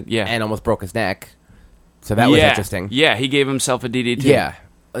not it gonna- yeah. and almost broke his neck. So that was interesting. Yeah, he gave himself a DDT. Yeah.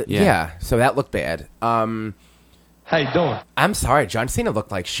 Yeah. Yeah. So that looked bad. How you doing? I'm sorry. John Cena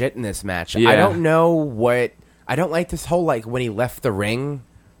looked like shit in this match. Yeah. I don't know what... I don't like this whole, when he left the ring...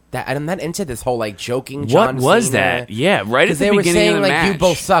 I'm not into this whole, joking John What was Cena. that? Yeah, right at the Because they were beginning saying, of the match. you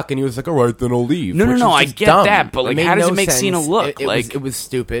both suck, and he was like, all right, then I'll leave. No, which no, is I just get dumb. that, but, made how does no it make sense. Cena look? It was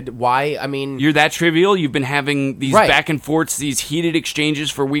stupid. Why? I mean... You're that trivial? You've been having these Right. back and forths, these heated exchanges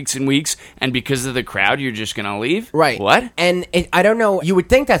for weeks and weeks, and because of the crowd, you're just going to leave? Right. What? And I don't know. You would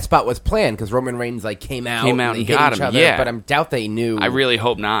think that spot was planned because Roman Reigns Came came out out and and they hit got each him, other, yeah. but I doubt they knew I really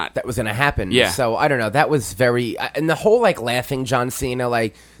hope not. that was going to happen. Yeah. So I don't know. That was very and the whole laughing John Cena,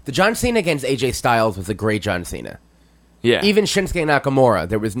 the John Cena against AJ Styles was a great John Cena. Yeah. Even Shinsuke Nakamura,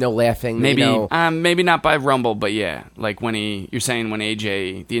 there was no laughing. Maybe you know. not by Rumble, but yeah. Like you're saying when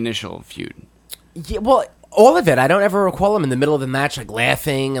AJ, the initial feud. Yeah, well, all of it. I don't ever recall him in the middle of the match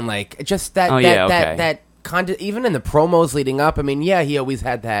laughing and just that. Oh, that, yeah, that okay. that kind of even in the promos leading up. I mean, yeah, he always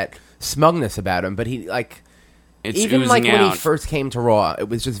had that smugness about him, but he It's even oozing when he out. first came to Raw, it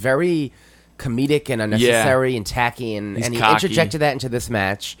was just very comedic and unnecessary and tacky, and He's he cocky. interjected that into this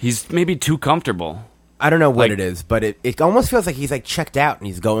match. He's maybe too comfortable. I don't know what Like- it is, but it almost feels like he's like checked out and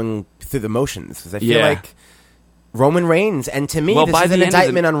he's going through the motions. Because I feel Yeah. like Roman Reigns, and to me, Well, this by is the an end of the-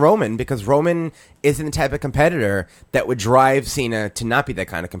 indictment on Roman, because Roman isn't the type of competitor that would drive Cena to not be that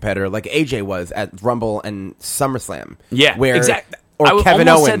kind of competitor like AJ was at Rumble and SummerSlam. Yeah, where, exactly. Or I Kevin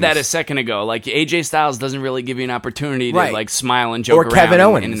almost Owens. said that a second ago. Like AJ Styles doesn't really give you an opportunity to Right. like smile and joke or around Kevin in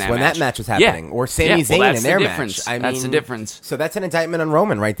Owens that when match. that match was Yeah. happening, or Sami Yeah, Zayn well, in that's their the match. difference. I mean, That's the difference. So that's an indictment on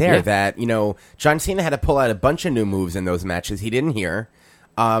Roman right there. Yeah. That John Cena had to pull out a bunch of new moves in those matches he didn't hear.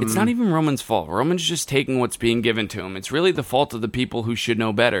 It's not even Roman's fault. Roman's just taking what's being given to him. It's really the fault of the people who should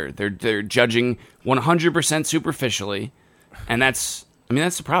know better. They're judging 100% superficially, and that's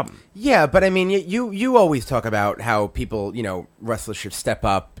the problem. Yeah, but I mean, you always talk about how people, wrestlers should step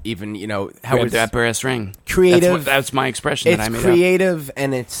up, even, how Grab it's that brass ring. creative. That's my expression that I It's made creative,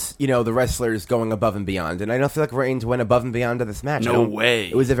 and it's, the wrestlers going above and beyond. And I don't feel like Reigns went above and beyond to this match. No way.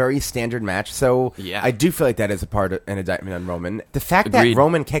 It was a very standard match. So Yeah. I do feel like that is a part of an indictment on Roman. The fact Agreed. that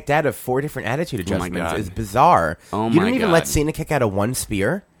Roman kicked out of 4 different attitude Oh my adjustments God. is bizarre. Oh you my didn't even God. let Cena kick out of 1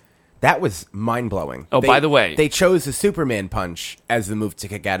 spear. That was mind-blowing. Oh, by the way. They chose the Superman punch as the move to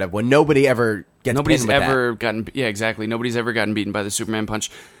kick out of when nobody ever gets Nobody's pinned with ever gotten. Yeah, exactly. Nobody's ever gotten beaten by the Superman punch.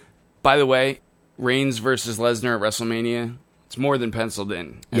 By the way, Reigns versus Lesnar at WrestleMania. It's more than penciled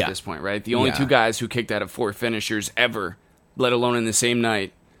in at Yeah. this point, right? The only Yeah. 2 guys who kicked out of 4 finishers ever, let alone in the same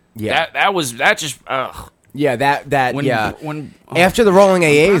night. Yeah. That just ugh. Yeah, that When- yeah. when- After the rolling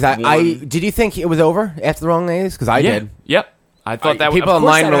AAs, I One. did you think it was over after the rolling AAs? Because I did. Yep. I thought that people of course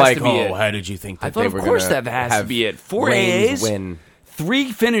online that were has like, to be it. "Oh, how did you think that I thought, they of were course, gonna that has have to be it. 4 Reigns AAs, win?"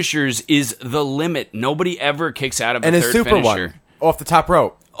 3 finishers is the limit. Nobody ever kicks out of And a a third super finisher. one off the top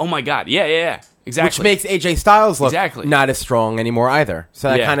rope, Oh my god! Yeah. Exactly. which makes AJ Styles look Exactly. not as strong anymore either. So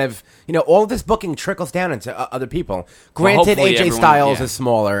that Yeah. kind of all of this booking trickles down into other people. Granted, hopefully AJ everyone- Styles yeah. is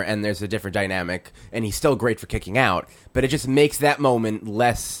smaller and there's a different dynamic, and he's still great for kicking out. But it just makes that moment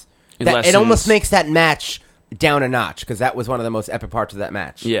less. It It almost lessens- makes that match down a notch, because that was one of the most epic parts of that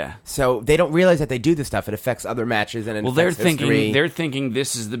match. Yeah. So they don't realize that they do this stuff. It affects other matches, and it Well, they're affects history. thinking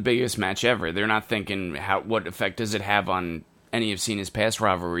this is the biggest match ever. They're not thinking what effect does it have on any of Cena's past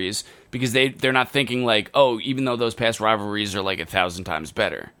rivalries, because they're not thinking like, oh, even though those past rivalries are like 1,000 times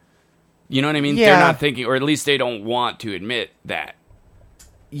better. You know what I mean? Yeah. They're not thinking, or at least they don't want to admit that.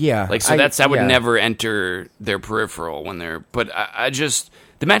 Yeah, Like, so that would yeah. never enter their peripheral when they're. But I just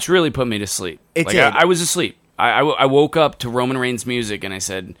the match really put me to sleep. It like, did. I was asleep. I woke up to Roman Reigns music and I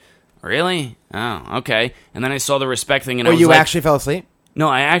said, "Really? Oh, okay." And then I saw the respect thing and I Oh, was you like, actually fell asleep? "No,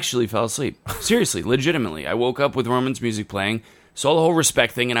 I actually fell asleep. Seriously, legitimately. I woke up with Roman's music playing, saw the whole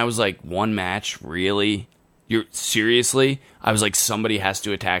respect thing, and I was like, one match, really? You're seriously?" I was like, somebody has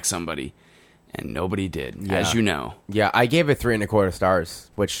to attack somebody, and nobody did, as you know. Yeah, I gave it 3.25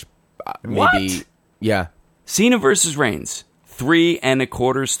 stars, which maybe What? yeah. Cena versus Reigns,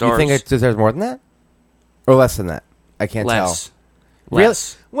 3.25 stars. You think it deserves more than that, or less than that? I can't less? tell. Really?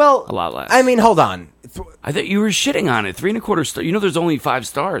 Less. Well, A lot less. I mean, hold on. I thought you were shitting on it. 3.25 stars. You know, there's only 5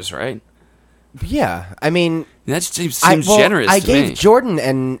 stars, right? Yeah, I mean, That seems I generous. I to gave me. Jordan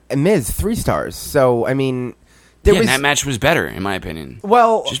and Miz 3 stars. So I mean, there Yeah, was and that match was better, in my opinion.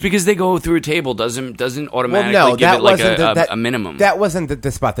 well. Just because they go through a table doesn't Well, automatically no, give that it like wasn't a minimum. That wasn't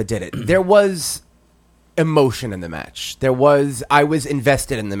the spot that did it. There was emotion in the match. I was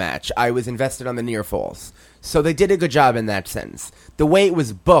invested in the match. I was invested on the near falls. So they did a good job in that sense. The way it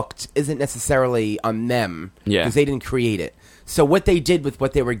was booked isn't necessarily on them, Yeah. because they didn't create it. So what they did with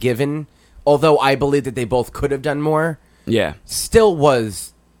what they were given, although I believe that they both could have done more, yeah. still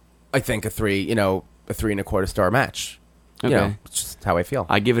was, I think, a 3.25 star match. Okay. It's just how I feel.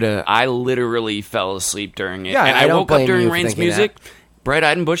 I give it I literally fell asleep during it. Yeah, and I I don't woke up blame during you for Reigns thinking music,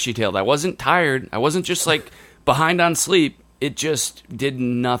 bright-eyed and bushy-tailed. I wasn't tired. I wasn't just like behind on sleep. It just did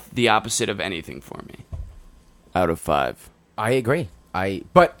the opposite of anything for me. Out of 5. I agree.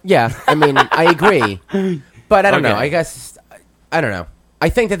 But yeah, I mean, I agree. But I don't know. Okay. I guess I don't know. I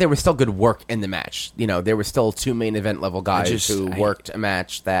think that there was still good work in the match. There were still 2 main event level guys who worked a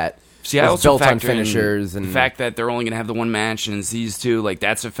match that See, I was also built on factor in finishers and the fact that they're only going to have the one match, and it's these 2. Like,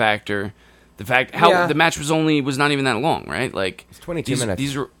 that's a factor. The fact how Yeah. the match was not even that long, right? Like, It's 22 minutes.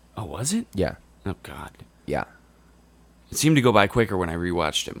 These are was it? yeah, Oh God, yeah, it seemed to go by quicker when I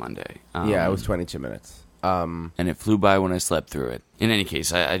rewatched it Monday. yeah. It was 22 minutes. And it flew by when I slept through it. In any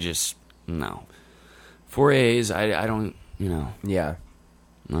case, I just no 4 A's. I don't Yeah.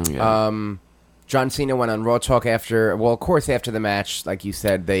 I don't get it. John Cena went on Raw Talk after. Well, of course, after the match, like you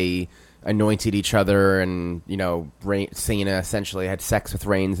said, they anointed each other, and Cena essentially had sex with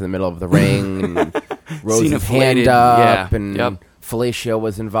Reigns in the middle of the ring, and rose Cena his hand filleted, up, yeah. and Yep. fellatio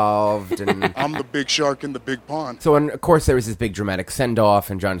was involved, and I'm the big shark in the big pond. so of course there was this big dramatic send off,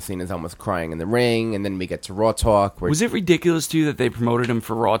 and John Cena's almost crying in the ring, and then we get to Raw Talk. Where Was it ridiculous to you that they promoted him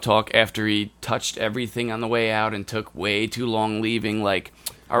for Raw Talk after he touched everything on the way out and took way too long leaving? Like,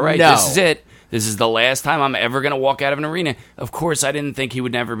 all right, No. this is it. This is the last time I'm ever going to walk out of an arena. Of course, I didn't think he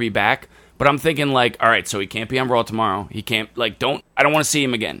would never be back. But I'm thinking, like, all right, so he can't be on Raw tomorrow. He can't, like, I don't want to see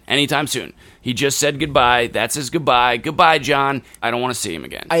him again anytime soon. He just said goodbye. That's his goodbye. Goodbye, John. I don't want to see him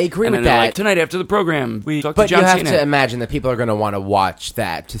again. I agree and with then they're that. Like, tonight after the program, we talk to But John you have Cena. to imagine that people are going to want to watch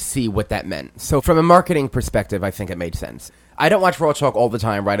that to see what that meant. So from a marketing perspective, I think it made sense. I don't watch Raw Talk all the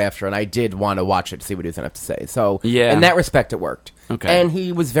time right after, and I did want to watch it to see what he was going to have to say. So Yeah. in that respect, it worked. Okay. And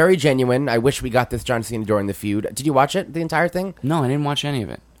he was very genuine. I wish we got this John Cena during the feud. Did you watch it, the entire thing? No, I didn't watch any of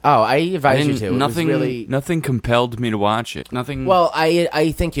it. Oh, I advise you to. It was Nothing, really... nothing compelled me to watch it. Nothing. Well,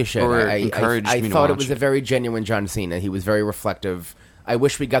 I think you should. Or I encouraged me to thought it watch was it. a very genuine John Cena. He was very reflective. I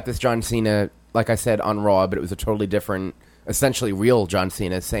wish we got this John Cena, like I said, on Raw, but it was a totally different, essentially real John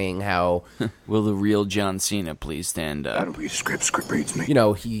Cena saying how, will the real John Cena please stand up? That'll be a script. Script reads me.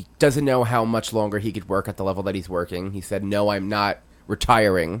 he doesn't know how much longer he could work at the level that he's working. He said, "No, I'm not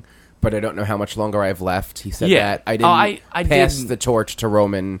retiring, but I don't know how much longer I've left." He said Yeah. that. I Oh, didn't I pass did- the torch to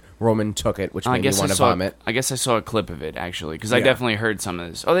Roman. Roman took it, which made me want to vomit. I guess I saw a clip of it, actually, because I Yeah. definitely heard some of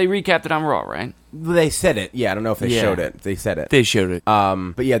this. Oh, they recapped it on Raw, right? They said it. Yeah, I don't know if they Yeah. showed it. They said it. They showed it.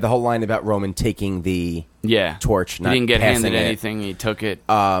 But yeah, the whole line about Roman taking the Yeah. torch, He not didn't get passing handed it. anything. He took it.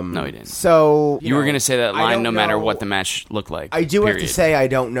 No, he didn't. So You were going to say that I line don't no matter know- what the match looked like. I do have period. to say I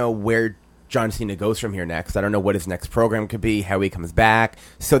don't know where John Cena goes from here next. I don't know what his next program could be, how he comes back.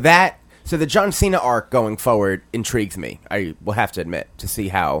 So the John Cena arc going forward intrigues me. I will have to admit to see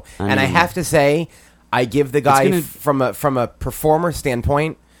how. And I have to say, I give the guy gonna- from a performer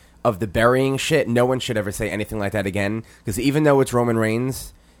standpoint of the burying shit. No one should ever say anything like that again, because even though it's Roman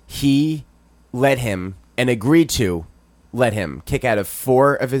Reigns, he let him and agreed to let him kick out of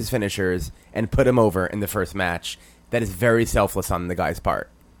 4 of his finishers and put him over in the first match. That is very selfless on the guy's part.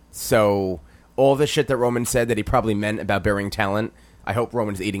 So all the shit that Roman said that he probably meant about burying talent, I hope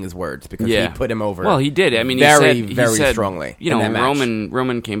Roman's eating his words, because he put him over. Well, he did. I mean, very, he very said, strongly. You in know, that match.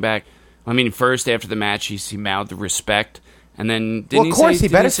 Roman came back. I mean, first after the match, he mouthed respect, and then didn't Well, of he course, say,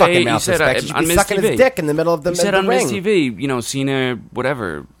 he better didn't say- fucking mouth said, respect. He should on be Miz sucking TV. his dick in the middle of the He said the on ring. Miz TV, you know, Cena,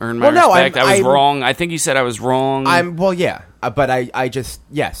 whatever, earned my Well, no, respect. I was I'm- wrong. I think he said I was wrong. Well, yeah, but I just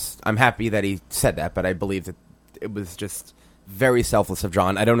yes, I'm happy that he said that, but I believe that it was just very selfless of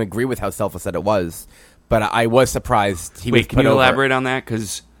John. I don't agree with how selfless that it was, but I was surprised he was Wait, can put you over. elaborate on that?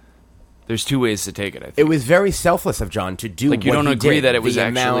 Because there's 2 ways to take it. I think. It was very selfless of John to do. Like, you what don't he agree did, that it was the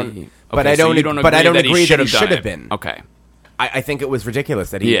actually. amount, Okay, but I so don't. you don't but I don't agree that he done should have it. been. Okay. I think it was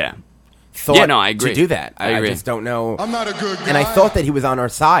ridiculous that he Yeah. thought Yeah, no, I agree. to do that. I agree. just don't know. I'm not a good guy. And I thought that he was on our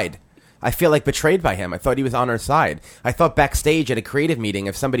side. I feel like betrayed by him. I thought he was on our side. I thought backstage at a creative meeting,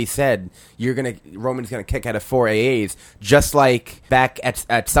 if somebody said Roman's gonna kick out of 4 AAs, just like back at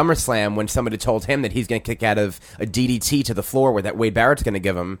SummerSlam when somebody told him that he's gonna kick out of a DDT to the floor where that Wade Barrett's gonna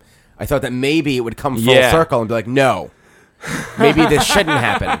give him, I thought that maybe it would come full Yeah. circle and be like, no, maybe this shouldn't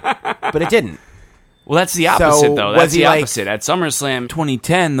happen, but it didn't. Well, that's the opposite, So, though. was That's he the like- opposite. At SummerSlam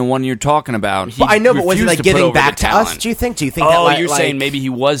 2010, the one you're talking about, he But I know, but was he refused like to put giving over back the to us? talent. Do you think? Oh, that, you're like, saying maybe he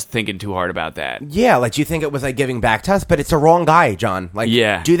was thinking too hard about that. Yeah, like, do you think it was like giving back to us? But it's the wrong guy, John. Like,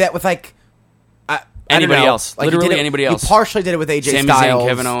 Yeah. do that with like I don't Anybody know. else. Like, he Literally did it- anybody else. He partially did it with AJ Sami Styles, Zayn,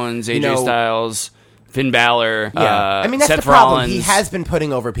 Kevin Owens, AJ you know. Styles, Finn Balor. Yeah, I mean that's Seth the problem. Rollins. He has been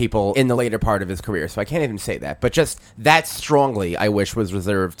putting over people in the later part of his career, so I can't even say that. But just that strongly, I wish was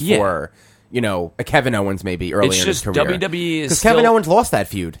reserved Yeah. for a Kevin Owens maybe earlier It's in his just career. WWE is because Kevin still- Owens lost that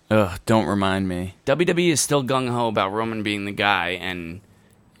feud. Ugh, don't remind me. WWE is still gung-ho about Roman being the guy, and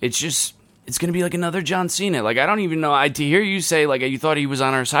it's just... It's going to be like another John Cena. Like, I don't even know. To hear you say, like, you thought he was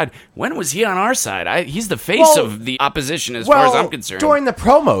on our side. When was he on our side? He's the face Well- of the opposition as far as I'm concerned. during the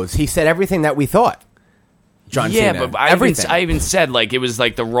promos, he said everything that we thought. John yeah, Cena. but I even said, like, it was,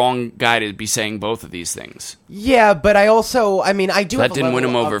 like, the wrong guy to be saying both of these things. Yeah, but I also, I do. That have a didn't win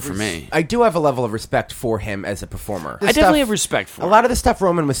level him over of for me. I do have a level of respect for him as a performer. I definitely have respect for a him. lot of the stuff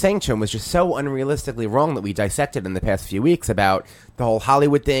Roman was saying to him was just so unrealistically wrong that we dissected in the past few weeks about the whole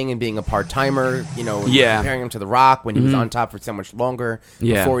Hollywood thing and being a part timer. And Yeah. Mm-hmm. comparing him to The Rock when he was on top for so much longer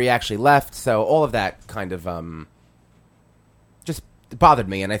Yeah. before he actually left. So all of that kind of just bothered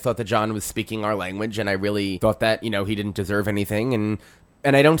me, and I thought that John was speaking our language, and I really thought that he didn't deserve anything, and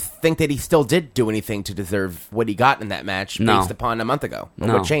And I don't think that he still did do anything to deserve what he got in that match based upon a month ago.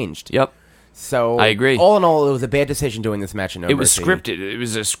 No. What changed. Yep. So I agree. All in all, it was a bad decision doing this match in No It was Mercy. scripted. It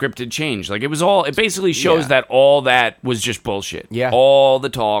was a scripted change. Like, it basically shows that all that was just bullshit. Yeah. All the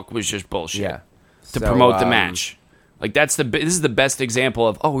talk was just bullshit. Yeah. To So, promote the match. Like, this is the best example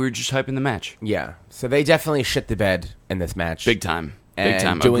of, we were just hyping the match. Yeah. So they definitely shit the bed in this match. Big time. Big And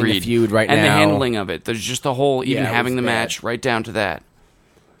time. doing the Agreed. feud right and now. the handling of it. There's just the whole, even Yeah, it having was the bad. match right down to that.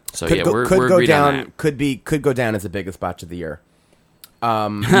 So, Could we're go agreed down. on that. Could go down as the biggest botch of the year.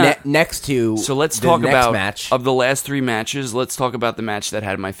 Next to So let's the talk next about, match, of the last 3 matches, let's talk about the match that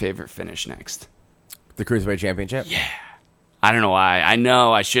had my favorite finish next. the Cruiserweight Championship. Yeah. I don't know why. I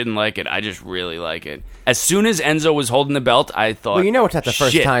know I shouldn't like it. I just really like it. As soon as Enzo was holding the belt, I thought, Well, you know it's not the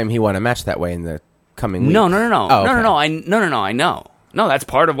first shit. time he won a match that way in the coming weeks. No. Oh, okay. No. I know. No, that's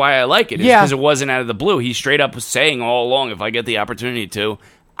part of why I like it. Yeah. Because it wasn't out of the blue. He straight up was saying all along, if I get the opportunity to,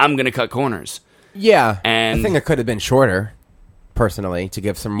 I'm going to cut corners. Yeah, And- I think it could have been shorter, personally, to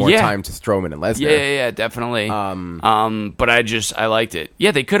give some more Yeah. time to Strowman and Lesnar. Yeah, definitely. But I liked it.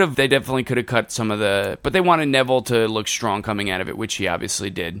 Yeah, they definitely could have cut some of but they wanted Neville to look strong coming out of it, which he obviously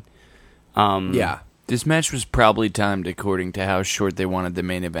did. Yeah. This match was probably timed according to how short they wanted the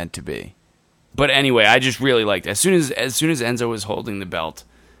main event to be. But anyway, I just really liked it. As soon as Enzo was holding the belt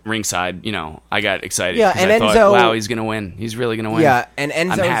ringside, I got excited. Yeah, 'cause and I thought, Enzo- wow, he's gonna win. He's really gonna win. Yeah, and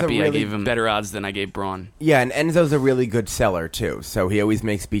Enzo's I'm happy a I really, gave him better odds than I gave Braun. Yeah, and Enzo's a really good seller too, so he always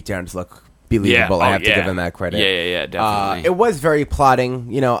makes beatdowns look believable. Yeah, I have to give him that credit. Yeah, definitely. It was very plotting.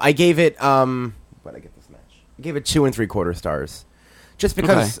 I gave it. What did I give this match? I gave it 2 3/4 stars, just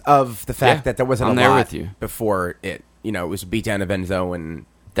because of the fact Yeah, that there wasn't I'm a there lot with you. before it. It was a beatdown of Enzo, and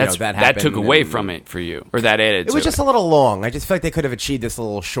that happened, took away and- from it for you, or that added. It was to just a little long. I just feel like they could have achieved this a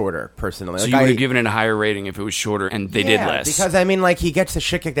little shorter, personally. So Like, you would I- have given it a higher rating if it was shorter, and they did less. Because he gets the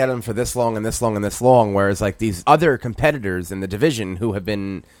shit kicked out of him for this long and this long and this long, whereas like these other competitors in the division who have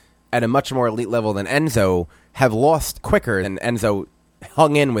been at a much more elite level than Enzo have lost quicker, and Enzo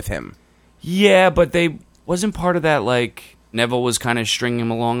hung in with him. Yeah, but they wasn't part of that. Like Neville was kind of stringing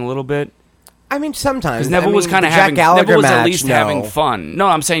him along a little bit. I mean, sometimes Because Neville was kind of the Jack having. Gallagher Neville was at match, least no. having fun. No,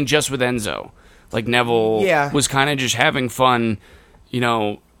 I'm saying just with Enzo. Like Neville was kind of just having fun,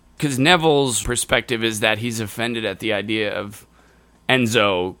 because Neville's perspective is that he's offended at the idea of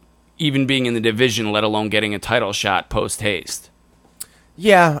Enzo even being in the division, let alone getting a title shot post haste.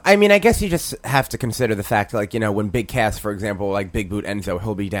 Yeah, I mean, I guess you just have to consider the fact, like, when Big Cass, for example, like Big Boot Enzo,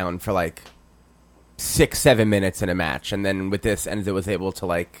 he'll be down for like 6-7 minutes in a match, and then with this, Enzo was able to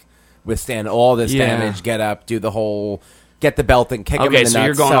like withstand all this damage, get up, do the whole, get the belt, and kick him in the Okay, nuts. so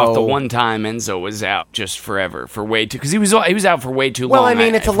you're going off the one time Enzo was out just forever for way too, because he was out for way too Well, long. I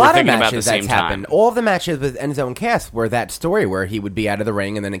mean, it's a if we're lot of thinking about matches the that's same happened. time. All of the matches with Enzo and Cass were that story where he would be out of the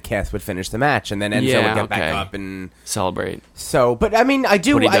ring, and then Cass would finish the match, and then Enzo would get back up and celebrate. So, but I mean, I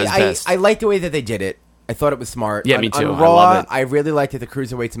do. What he does best. I like the way that they did it. I thought it was smart. Yeah, me too. On I Raw, love it. I really liked that the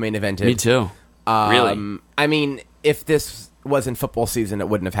Cruiserweights main evented. Me too. Really? I mean, if this wasn't football season, it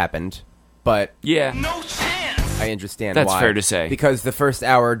wouldn't have happened. But Yeah. I understand That's why. fair to say. Because the first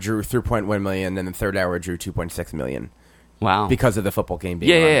hour drew 3.1 million, and the third hour drew 2.6 million. Wow. Because of the football game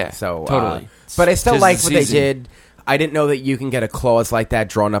being on. Yeah. So Totally. But I still Tis like the what they season. did. I didn't know that you can get a clause like that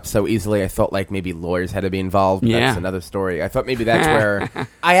drawn up so easily. I thought like maybe lawyers had to be involved. Yeah. That's another story. I thought maybe that's where...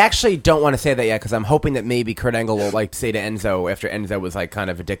 I actually don't want to say that yet because I'm hoping that maybe Kurt Angle will like say to Enzo after Enzo was like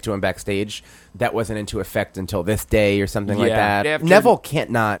kind of a dick to him backstage. That wasn't into effect until this day or something like Yeah. that. After- Neville can't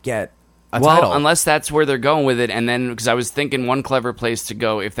not get a Well, title. unless that's where they're going with it, and then because I was thinking one clever place to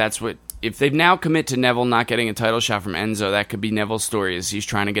go, if they now commit to Neville not getting a title shot from Enzo, that could be Neville's story. Is he's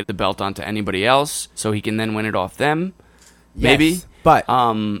trying to get the belt onto anybody else so he can then win it off them? Maybe. Yes, but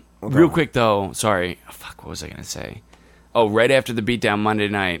real quick though, sorry, what was I gonna say? Oh, right after the beatdown Monday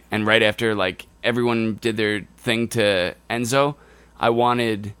night, and right after like everyone did their thing to Enzo, I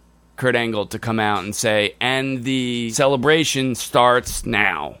wanted Kurt Angle to come out and say, "And the celebration starts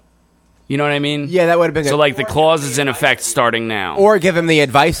now." You know what I mean? Yeah, that would have been good. So like the clause is in effect starting now. Or give him the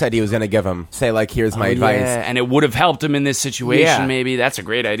advice that he was going to give him. Say like, here's my advice. Yeah, and it would have helped him in this situation. Yeah. Maybe that's a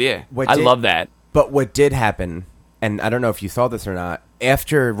great idea. What I did- love that. But what did happen, and I don't know if you saw this or not,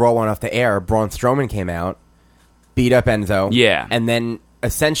 after Raw went off the air, Braun Strowman came out, beat up Enzo. Yeah. And then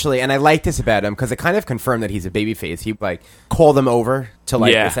essentially, and I like this about him because it kind of confirmed that he's a babyface. He like called them over to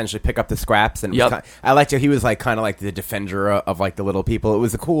like Yeah. essentially pick up the scraps. And it Yep. was I liked how he was like kind of like the defender of like the little people. It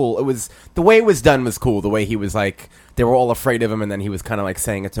was the way it was done was cool. The way he was like, they were all afraid of him, and then he was kind of like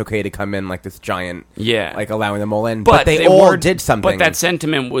saying it's okay to come in like this giant. Yeah. Like allowing them all in. But they all were- did something. But that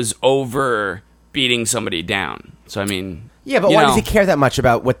sentiment was over beating somebody down. So I mean, Yeah, but why does he care that much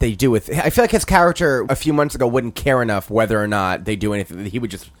about what they do with? I feel like his character a few months ago wouldn't care enough whether or not they do anything. He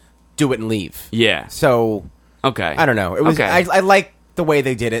would just do it and leave. Yeah. So Okay. I don't know. It was. Okay. I like the way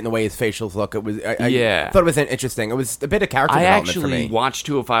they did it and the way his facials look. It was. I thought it was interesting. It was a bit of character development for me. I actually watched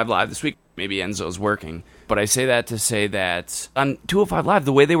 205 Live this week. Maybe Enzo's working, but I say that to say that on 205 Live,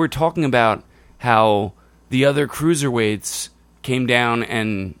 the way they were talking about how the other cruiserweights came down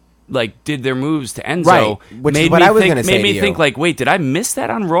and like did their moves to Enzo, Right, which is what I was gonna say made me to you. think like, wait, did I miss that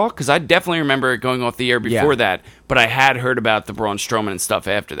on Raw? Because I definitely remember it going off the air before that, but I had heard about the Braun Strowman and stuff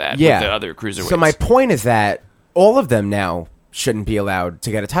after that. Yeah. With the other cruiserweights. So my point is that all of them now shouldn't be allowed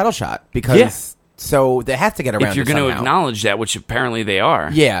to get a title shot because. Yeah. So they have to get around. if you're going to acknowledge that, which apparently they are,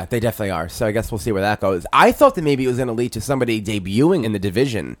 Yeah, they definitely are. So I guess we'll see where that goes. I thought that maybe it was going to lead to somebody debuting in the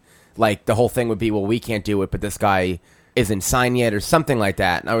division. Like, the whole thing would be, well, we can't do it, but this guy isn't signed yet or something like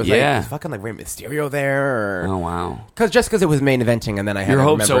that. And I was like, is fucking like Rey Mysterio there? Oh wow! Because it was main eventing, and then I had Your to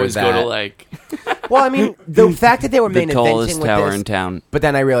hopes remember always that. go to like Well, I mean, the fact that they were the main tallest eventing with tower this, in town. but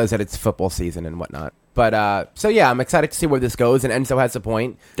then I realized that it's football season and whatnot. But so yeah, I'm excited to see where this goes. And Enzo has a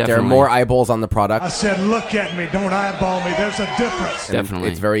point. There Definitely. are more eyeballs on the product. I said, look at me, don't eyeball me. There's a difference. And Definitely.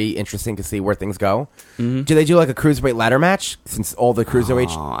 it's very interesting to see where things go. Mm-hmm. Do they do like a cruiserweight ladder match since all the cruiserweight?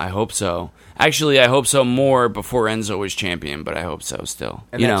 Oh, I hope so. Actually, I hope so more before Enzo was champion, but I hope so still.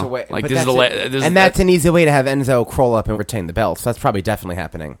 And you that's know, a way, like but this is that's the that's an easy way to have Enzo crawl up and retain the belt. So that's probably definitely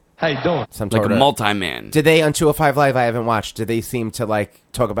happening. How you doing? Some like a sort of- multi-man. Did they on 205 Live? I haven't watched. Did they seem to like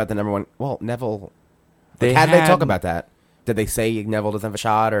talk about the number one? Well, Neville. How did they talk about that? Did they say Neville doesn't have a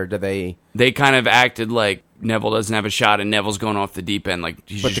shot, or did they? They kind of acted like Neville doesn't have a shot, and Neville's going off the deep end, like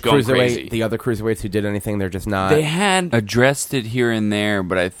he's But just the going crazy. the other cruiserweights who did anything, they're just not. They had addressed it here and there,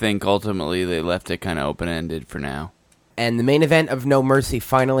 but I think ultimately they left it kind of open-ended for now. And the main event of No Mercy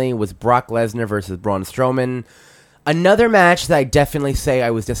finally was Brock Lesnar versus Braun Strowman. Another match that I definitely say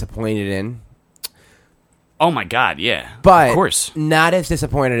I was disappointed in, Oh my God, yeah, but of course, not as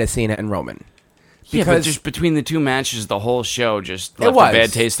disappointed as Cena and Roman. yeah. But Because just between the two matches, the whole show just It left was. a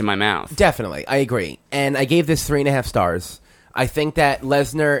bad taste in my mouth. Definitely, I agree. And I gave this 3.5 stars. I think that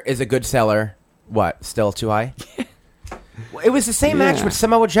Lesnar is a good seller. What? Still too high? It was the same match Yeah. with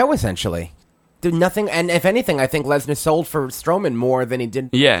Samoa Joe, essentially. Did nothing, and if anything, I think Lesnar sold for Strowman more than he did.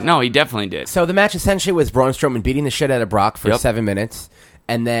 Yeah, no, he definitely did. So the match essentially was Braun Strowman beating the shit out of Brock for Yep. 7 minutes,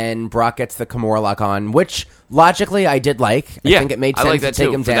 and then Brock gets the Kimura lock on, which logically I did like. I think it made sense I like that to take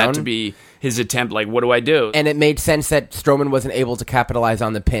too, him for down. that to be his attempt. Like, what do I do? And it made sense that Strowman wasn't able to capitalize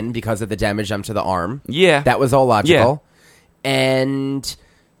on the pin because of the damage done to the arm. Yeah. That was all logical. And,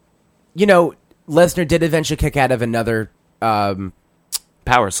 you know, Lesnar did eventually kick out of another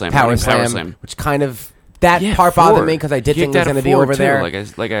Power slam, power running slam, which kind of... That Yeah, part 4. bothered me because I did He think kicked it was out going to of be 4 over too, there.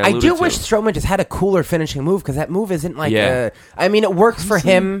 like I I alluded do to. wish Strowman just had a cooler finishing move because that move isn't like... Yeah. I mean, it works for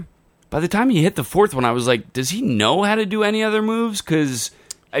him. By the time he hit the 4th one, I was like, does he know how to do any other moves? Because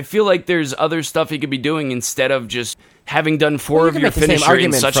I feel like there's other stuff he could be doing instead of just having done 4 Well, you of can your make the same finisher in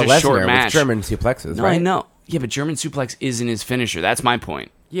argument such for a Lesnar short with match. German suplexes, No, right? I know. Yeah, but German suplex isn't his finisher. That's my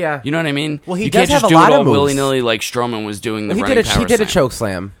point. Yeah. You know what I mean? Well, he you does can't have just a do lot it of all moves. willy-nilly like Strowman was doing the He running did power a slam. choke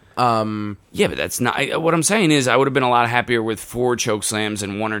slam. Yeah, but that's not... What I'm saying is I would have been a lot happier with 4 choke slams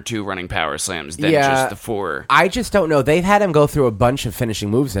and 1 or 2 running power slams than just the 4. I just don't know. They've had him go through a bunch of finishing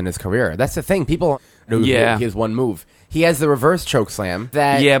moves in his career. That's the thing. People know he has one move. He has the reverse choke slam.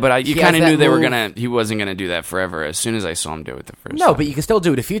 That Yeah, but you he kind has of knew that they were move. he wasn't gonna do that forever. As soon as I saw him do it the first No, time. but you can still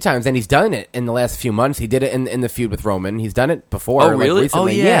do it a few times, and he's done it in the last few months. He did it in the feud with Roman. He's done it before. Oh, like, really?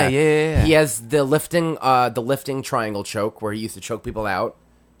 recently. Oh, yeah. He has the lifting triangle choke where he used to choke people out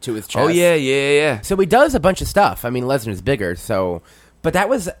to his chest. Oh yeah. So he does a bunch of stuff. I mean, Lesnar's bigger, so... But that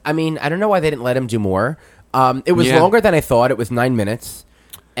was... I mean, I don't know why they didn't let him do more. It was Yeah. longer than I thought. It was 9 minutes.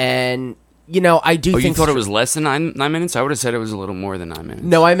 And, you know, I do Oh, think... you thought it was less than 9 minutes? I would have said it was a little more than 9 minutes.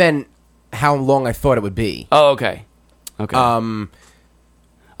 No, I meant how long I thought it would be. Oh, okay. Okay. Oh,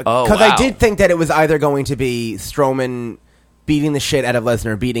 wow. Because I did think that it was either going to be Strowman beating the shit out of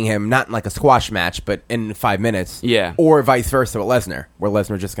Lesnar, beating him, not in like a squash match, but in 5 minutes. Yeah. Or vice versa with Lesnar, where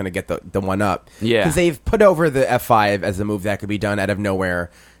Lesnar just going to get the one up. Yeah. Because they've put over the F5 as a move that could be done out of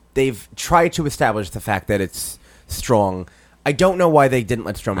nowhere. They've tried to establish the fact that it's strong. I don't know why they didn't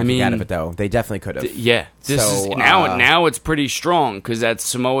let Strowman kick out of it, though. They definitely could have. Yeah. This So, is now it's pretty strong because that's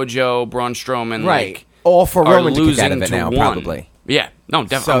Samoa Joe, Braun Strowman, Right. like, All for are Roman to kick out of losing it to now, 1. probably. Yeah. No, So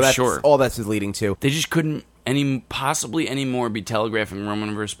definitely. that's I'm sure. all this is leading to. They just couldn't possibly anymore be telegraphing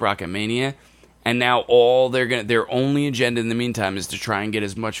Roman versus Brock at Mania, and now all their only agenda in the meantime is to try and get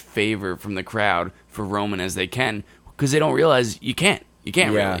as much favor from the crowd for Roman as they can because they don't realize you can't Yeah.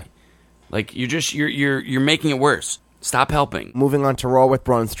 really. Like you're making it worse. Stop helping. Moving on to Raw with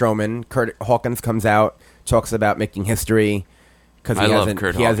Braun Strowman, Kurt Hawkins comes out, talks about making history because I love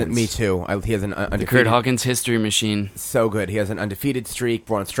Kurt he hasn't. Hawkins. Me too. He has an undefeated. Kurt Hawkins history machine. So good. He has an undefeated streak.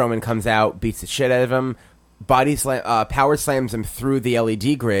 Braun Strowman comes out, beats the shit out of him, power slams him through the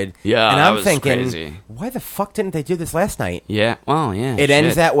LED grid. Yeah, and that I'm was thinking, crazy. why the fuck didn't they do this last night? Yeah. Well, yeah. It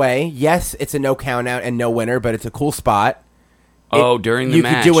ends that way. Yes, it's a no count out and no winner, but it's a cool spot. During the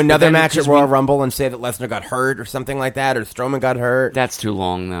match. You could do But another then, match at 'cause Royal Rumble and say that Lesnar got hurt or something like that, or Strowman got hurt. That's too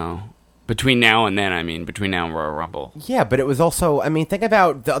long, though. Between now and then, between now and Royal Rumble. Yeah, but it was also, think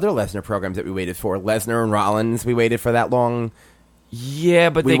about the other Lesnar programs that we waited for. Lesnar and Rollins, we waited for that long. Yeah,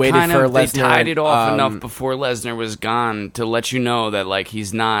 but We they waited kind for of they Lesnar, tied it off enough before Lesnar was gone to let you know that like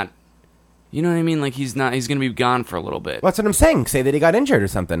he's not. You know what I mean? Like he's not. He's going to be gone for a little bit. That's what I'm saying. Say that he got injured or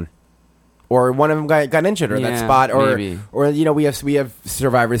something. Or one of them got injured, or that Yeah, spot, or maybe. we have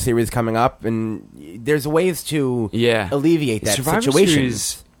Survivor Series coming up, and there's ways to alleviate that Survivor situation.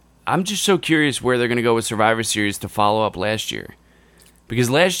 Series, I'm just so curious where they're going to go with Survivor Series to follow up last year, because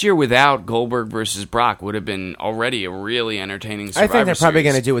last year without Goldberg versus Brock would have been already a really entertaining Survivor I think they're probably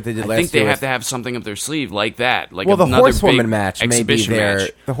Series. going to do what they did last I think year. they have to have something up their sleeve like that, like Well, the another horsewoman big match may be exhibition there.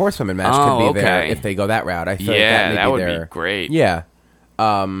 match. The horsewoman match could be there if they go that route. I feel like that would there. be great. Yeah.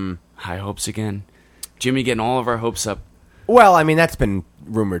 High hopes again. Jimmy getting all of our hopes up. Well, that's been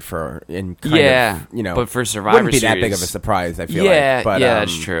rumored for in kind of, but for Survivor wouldn't be that Series- big of a surprise. I feel Yeah, like, but,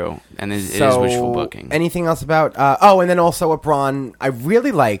 that's true, and it is so, wishful booking. Anything else about? And then also at Braun, I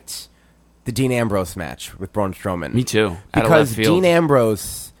really liked the Dean Ambrose match with Braun Strowman. Me too. Out of Because left field. Dean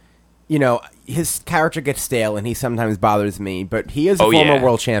Ambrose, his character gets stale and he sometimes bothers me, but he is a former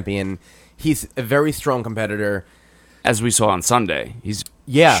world champion. He's a very strong competitor. As we saw on Sunday, he's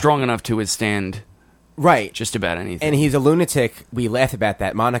strong enough to withstand just about anything. And he's a lunatic. We laugh about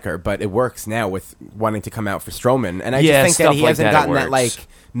that moniker, but it works now with wanting to come out for Strowman. And I just think that he hasn't gotten that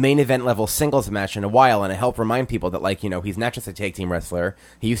main event level singles match in a while, and I help remind people that he's not just a tag team wrestler.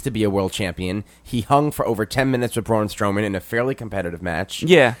 He used to be a world champion. He hung for over 10 minutes with Braun Strowman in a fairly competitive match.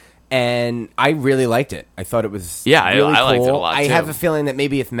 Yeah. And I really liked it. I thought it was I really cool. liked it a lot, I too. have a feeling that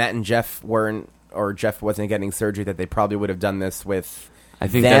maybe if Matt and Jeff Jeff wasn't getting surgery, that they probably would have done this with I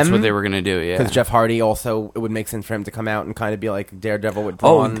think them, that's what they were going to do, yeah. because Jeff Hardy also, it would make sense for him to come out and kind of be like Daredevil with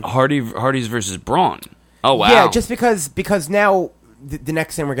Braun. Hardy's versus Braun. Oh, wow. Yeah, just because now the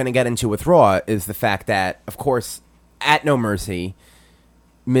next thing we're going to get into with Raw is the fact that, of course, at No Mercy,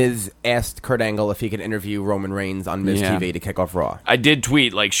 Miz asked Kurt Angle if he could interview Roman Reigns on Miz TV to kick off Raw. I did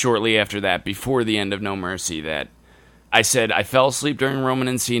tweet shortly after that, before the end of No Mercy, that I said I fell asleep during Roman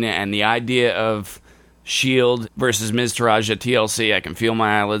and Cena, and the idea of Shield versus Miz Taraj at TLC, I can feel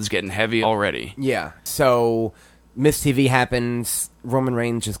my eyelids getting heavy already. Yeah. So Miz TV happens. Roman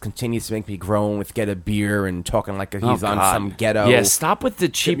Reigns just continues to make me groan with get a beer and talking like he's on some ghetto. Yeah, stop with the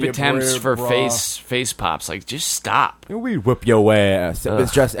cheap me a attempts bread, for brah. face pops. Just stop. We whip your ass. It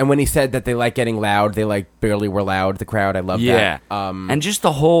was just, and when he said that they like getting loud, they barely were loud. The crowd, I love that. And just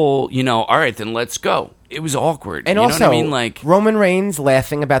the whole, all right, then let's go. It was awkward. And you also, know what I mean? Roman Reigns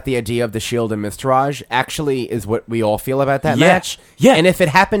laughing about the idea of the Shield and Miz Taraj actually is what we all feel about that match. Yeah, and if it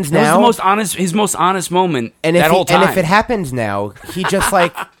happens that now, was his most honest moment. And whole time. And if it happens now, he just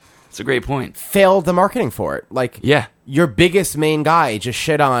it's a great point. Failed the marketing for it. Yeah. Your biggest main guy just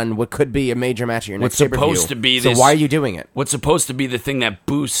shit on what could be a major match at your next pay-per-view. What's supposed to be so this? why are you doing it? What's supposed to be the thing that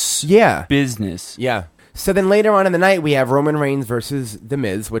boosts? Business. Yeah. So then later on in the night, we have Roman Reigns versus The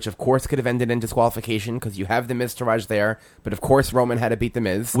Miz, which of course could have ended in disqualification because you have The Miz Taraj there. But of course, Roman had to beat The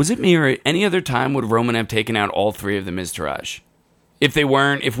Miz. Was it me or any other time would Roman have taken out all three of the Miz Taraj?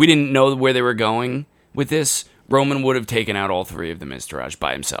 If we didn't know where they were going with this, Roman would have taken out all three of the Miz Taraj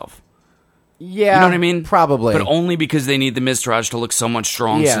by himself. Yeah. You know what I mean? Probably. But only because they need the Miz Taraj to look so much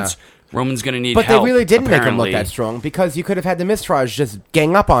strong since Roman's going to need But help. they really didn't make him look apparently. that strong because you could have had the Miz Taraj just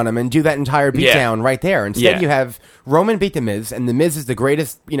gang up on him and do that entire beatdown right there. Instead, you have Roman beat the Miz, and the Miz is the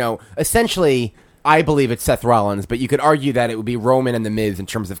greatest. Essentially, I believe it's Seth Rollins, but you could argue that it would be Roman and the Miz in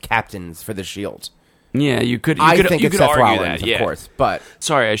terms of captains for the Shield. Yeah, you could. I think it's Seth argue Rollins, that, yeah. of course. But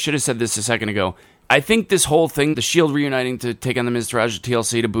sorry, I should have said this a second ago. I think this whole thing, the Shield reuniting to take on the Miz Taraj at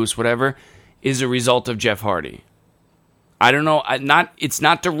TLC to boost whatever, is a result of Jeff Hardy. I don't know. It's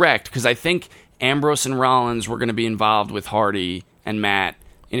not direct because I think Ambrose and Rollins were going to be involved with Hardy and Matt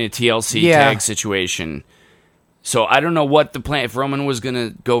in a TLC tag situation. So I don't know what the plan. If Roman was going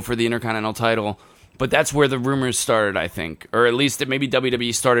to go for the Intercontinental title, but that's where the rumors started, I think, or at least maybe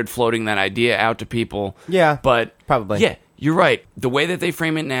WWE started floating that idea out to people. Yeah, but probably. Yeah, you're right. The way that they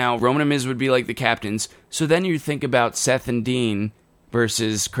frame it now, Roman and Miz would be like the captains. So then you think about Seth and Dean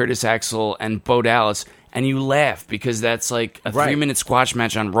versus Curtis Axel and Bo Dallas, and you laugh because that's like a 3-minute squash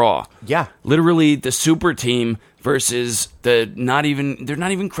match on Raw. Yeah. Literally the super team versus they're not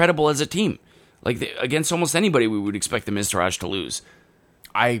even credible as a team. Like against almost anybody, we would expect the Miztourage to lose.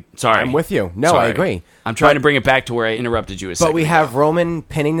 Sorry. I'm with you. No, Sorry. I agree. I'm trying to bring it back to where I interrupted you a second But we ago. have Roman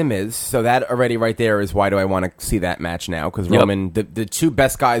pinning The Miz, so that already right there is why do I want to see that match now? Because Roman, the two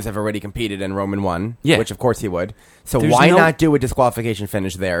best guys have already competed and Roman won, which of course he would. So why not do a disqualification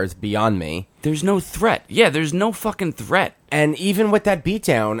finish there is beyond me. There's no threat. Yeah, there's no fucking threat. And even with that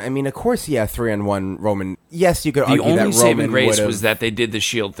beatdown, I mean, of course, 3-on-1 Roman. Yes, you could argue that Roman The only saving grace would've... was that they did the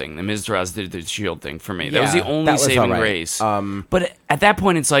Shield thing. The Miztourage did the Shield thing for me. That was the only saving grace. But at that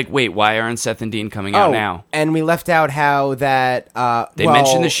point, it's like, wait, why aren't Seth and Dean coming out now? And we left out how that... They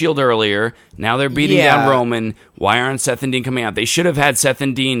mentioned the Shield earlier. Now they're beating down Roman. Why aren't Seth and Dean coming out? They should have had Seth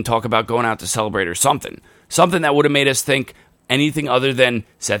and Dean talk about going out to celebrate or something. Something that would have made us think anything other than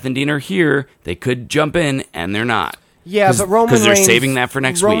Seth and Dean are here, they could jump in, and they're not. Yeah, but Roman Reigns... Because they're saving that for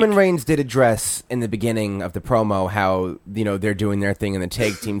next week. Roman Reigns did address in the beginning of the promo how, they're doing their thing in the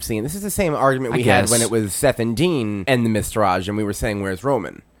tag team scene. This is the same argument we had when it was Seth and Dean and the Miztourage, and we were saying, where's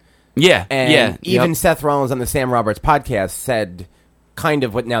Roman? Yeah, and even Seth Rollins on the Sam Roberts podcast said... kind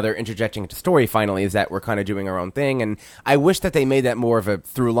of what now they're interjecting into story finally is that we're kind of doing our own thing, and I wish that they made that more of a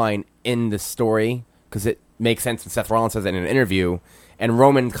through line in the story because it makes sense when Seth Rollins says it in an interview, and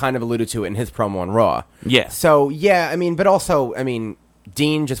Roman kind of alluded to it in his promo on Raw. Yeah. So, but also,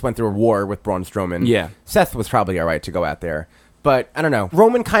 Dean just went through a war with Braun Strowman. Yeah. Seth was probably all right to go out there. But, I don't know.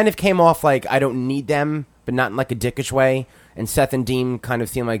 Roman kind of came off like, I don't need them, but not in like a dickish way. And Seth and Dean kind of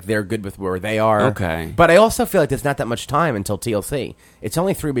seem like they're good with where they are. Okay. But I also feel like there's not that much time until TLC. It's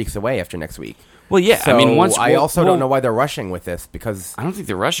only 3 weeks away after next week. Well, yeah. So I also don't know why why they're rushing with this because... I don't think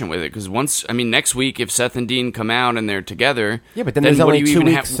they're rushing with it because next week if Seth and Dean come out and they're together... Yeah, but then there's only 2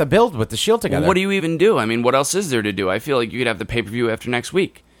 weeks to build with the Shield together. Well, what do you even do? What else is there to do? I feel like you could have the pay-per-view after next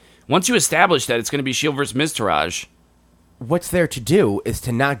week. Once you establish that it's going to be Shield versus Miztourage... What's there to do is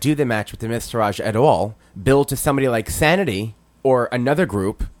to not do the match with the Miztourage at all, build to somebody like Sanity or another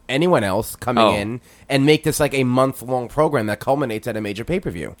group, anyone else coming in, and make this like a month-long program that culminates at a major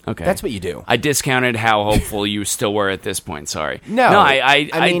pay-per-view. Okay. That's what you do. I discounted how hopeful you still were at this point, sorry. No, I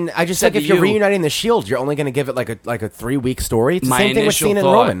just said like if you're reuniting the Shield, you're only going to give it like a 3-week story. It's the same thing with Cena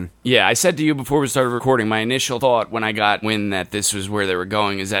and Roman. Yeah, I said to you before we started recording, my initial thought when I got wind that this was where they were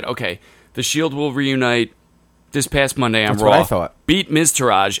going is that, okay, the Shield will reunite this past Monday on That's Raw, what I thought. beat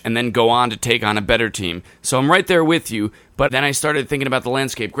Miztourage, and then go on to take on a better team. So I'm right there with you, but then I started thinking about the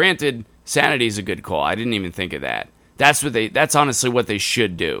landscape. Granted, Sanity's a good call. I didn't even think of that. That's honestly what they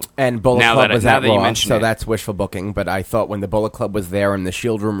should do. And Bullet Club was at Raw, so it. that's wishful booking. But I thought when the Bullet Club was there and the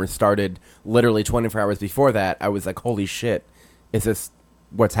Shield rumors started literally 24 hours before that, I was like, holy shit, is this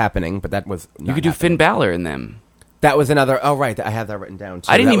what's happening? But that was not You could do Finn Balor in them. That was another... Oh, right. I have that written down,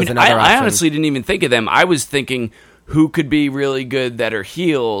 too. I honestly didn't even think of them. I was thinking who could be really good that are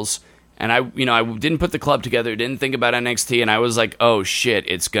heels, and I didn't put the club together, didn't think about NXT, and I was like, oh, shit,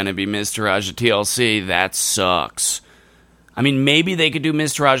 it's going to be Miztourage at TLC. That sucks. Maybe they could do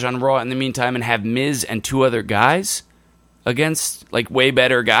Miztourage on Raw in the meantime and have Miz and 2 other guys against, like, way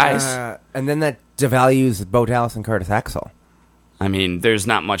better guys. And then that devalues Bo Dallas and Curtis Axel. There's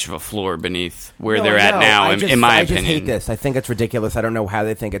not much of a floor beneath where they're at now, in my opinion. I just hate this. I think it's ridiculous. I don't know how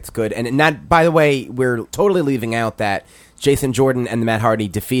they think it's good. And not, by the way, we're totally leaving out that Jason Jordan and Matt Hardy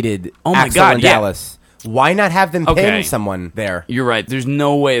defeated Axel and Dallas. Why not have them pin someone there? You're right. There's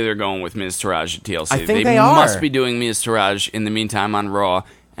no way they're going with Miztourage at TLC. I think they are. Must be doing Miztourage in the meantime on Raw,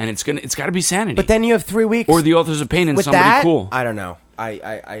 and it's got to be Sanity. But then you have 3 weeks. Or the Authors of Pain and with somebody that, cool. I don't know.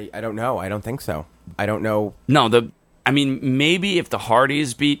 I don't know. I don't think so. I don't know. No, maybe if the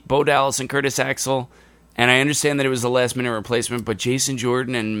Hardys beat Bo Dallas and Curtis Axel, and I understand that it was a last-minute replacement, but Jason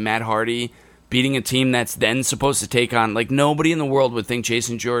Jordan and Matt Hardy beating a team that's then supposed to take on... Like, nobody in the world would think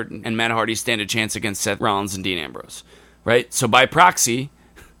Jason Jordan and Matt Hardy stand a chance against Seth Rollins and Dean Ambrose, right? So by proxy...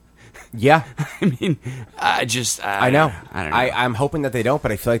 Yeah. I know. I don't know. I'm hoping that they don't,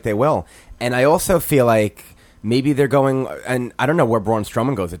 but I feel like they will. And I also feel like... Maybe they're going, and I don't know where Braun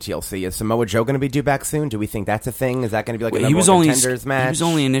Strowman goes at TLC. Is Samoa Joe going to be due back soon? Do we think that's a thing? Is that going to be like a number one contenders match? He was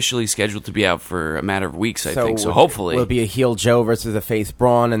only initially scheduled to be out for a matter of weeks, I think. So hopefully, will it be a heel Joe versus a face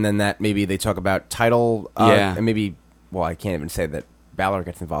Braun, and then that maybe they talk about title. And maybe. Well, I can't even say that Balor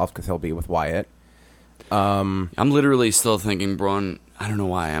gets involved because he'll be with Wyatt. I'm literally still thinking Braun. I don't know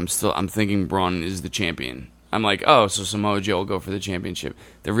why. I'm thinking Braun is the champion. I'm like, oh, so Samoa Joe will go for the championship.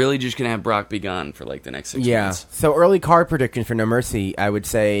 They're really just going to have Brock be gone for like the next 6 months. So early card prediction for No Mercy, I would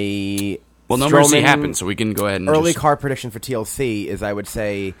say Well, No Mercy Strowman- happened, so we can go ahead and Early just... card prediction for TLC is, I would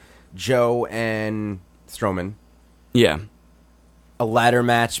say, Joe and Strowman. Yeah. A ladder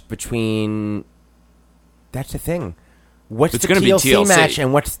match between... That's the thing. What's It's the gonna be TLC TLC. match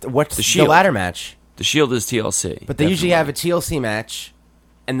and what's the Shield. ladder match? The Shield is TLC. But they usually have a TLC match,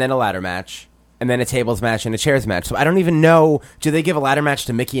 and then a ladder match, and then a tables match and a chairs match. So I don't even know. Do they give a ladder match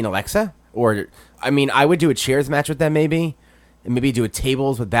to Mickey and Alexa? Or, I mean, I would do a chairs match with them maybe. And maybe do a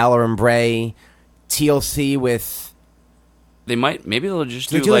tables with Balor and Bray. TLC with... They might... Maybe they'll just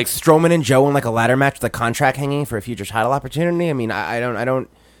Do they do, do like Strowman and Joe in like a ladder match with a contract hanging for a future title opportunity? I mean, I don't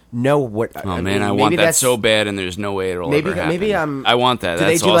know what... Oh, I man, mean, I maybe want that that's- so bad, and there's no way it'll Maybe, ever happen. maybe I want that. do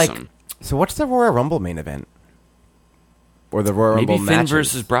That's they do awesome. like... So what's the Royal Rumble main event? Or the Royal Maybe Rumble Finn matches?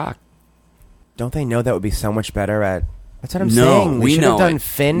 versus Brock. Don't they know that would be so much better at... That's what I'm No, saying. They we should know have done it.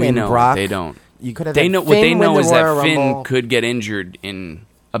 Finn We and know Brock. They don't. You could have They had know Finn what they know win is the that Royal Finn Rumble. could get injured in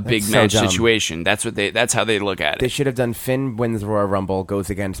a big so match dumb. situation. That's what that's how they look at They it. should have done Finn wins the Royal Rumble, goes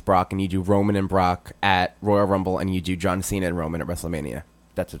against Brock, and you do Roman and Brock at Royal Rumble, and you do John Cena and Roman at WrestleMania.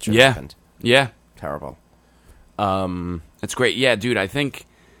 That's what should have happened. Yeah. Terrible. That's great. Yeah, dude, I think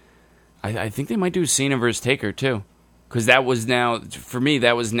they might do Cena versus Taker too. Cuz that was now for me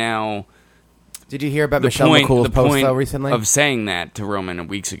that was now Did you hear about the Michelle point McCool's the post point though recently? of saying that to Roman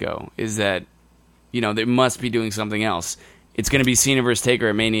weeks ago is that they must be doing something else. It's going to be Cena versus Taker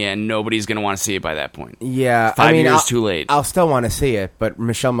at Mania, and nobody's going to want to see it by that point. Yeah, 5 years I'll, too late. I'll still want to see it, but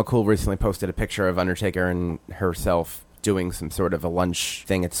Michelle McCool recently posted a picture of Undertaker and herself doing some sort of a lunch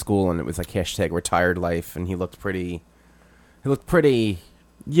thing at school, and it was like hashtag retired life, and he looked pretty.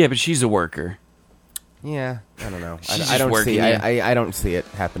 Yeah, but she's a worker. Yeah, I don't know. She's I just don't working see. it. I don't see it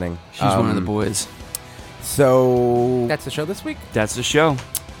happening. She's one of the boys. So that's the show this week. That's the show.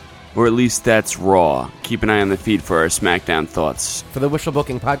 Or at least that's Raw. Keep an eye on the feed for our SmackDown thoughts. For the Wishful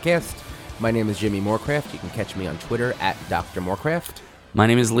Booking Podcast, my name is Jimmy Morecraft. You can catch me on Twitter at Dr. Morecraft. My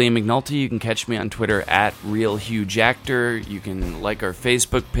name is Liam McNulty. You can catch me on Twitter at RealHughActor. You can like our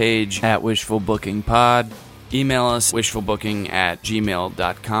Facebook page At Wishful Booking Pod. Email us,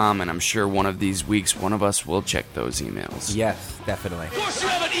 wishfulbooking@gmail.com, and I'm sure one of these weeks, one of us will check those emails. Yes, definitely. Of course you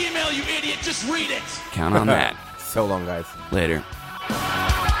have an email, you idiot. Just read it. Count on that. So long, guys. Later.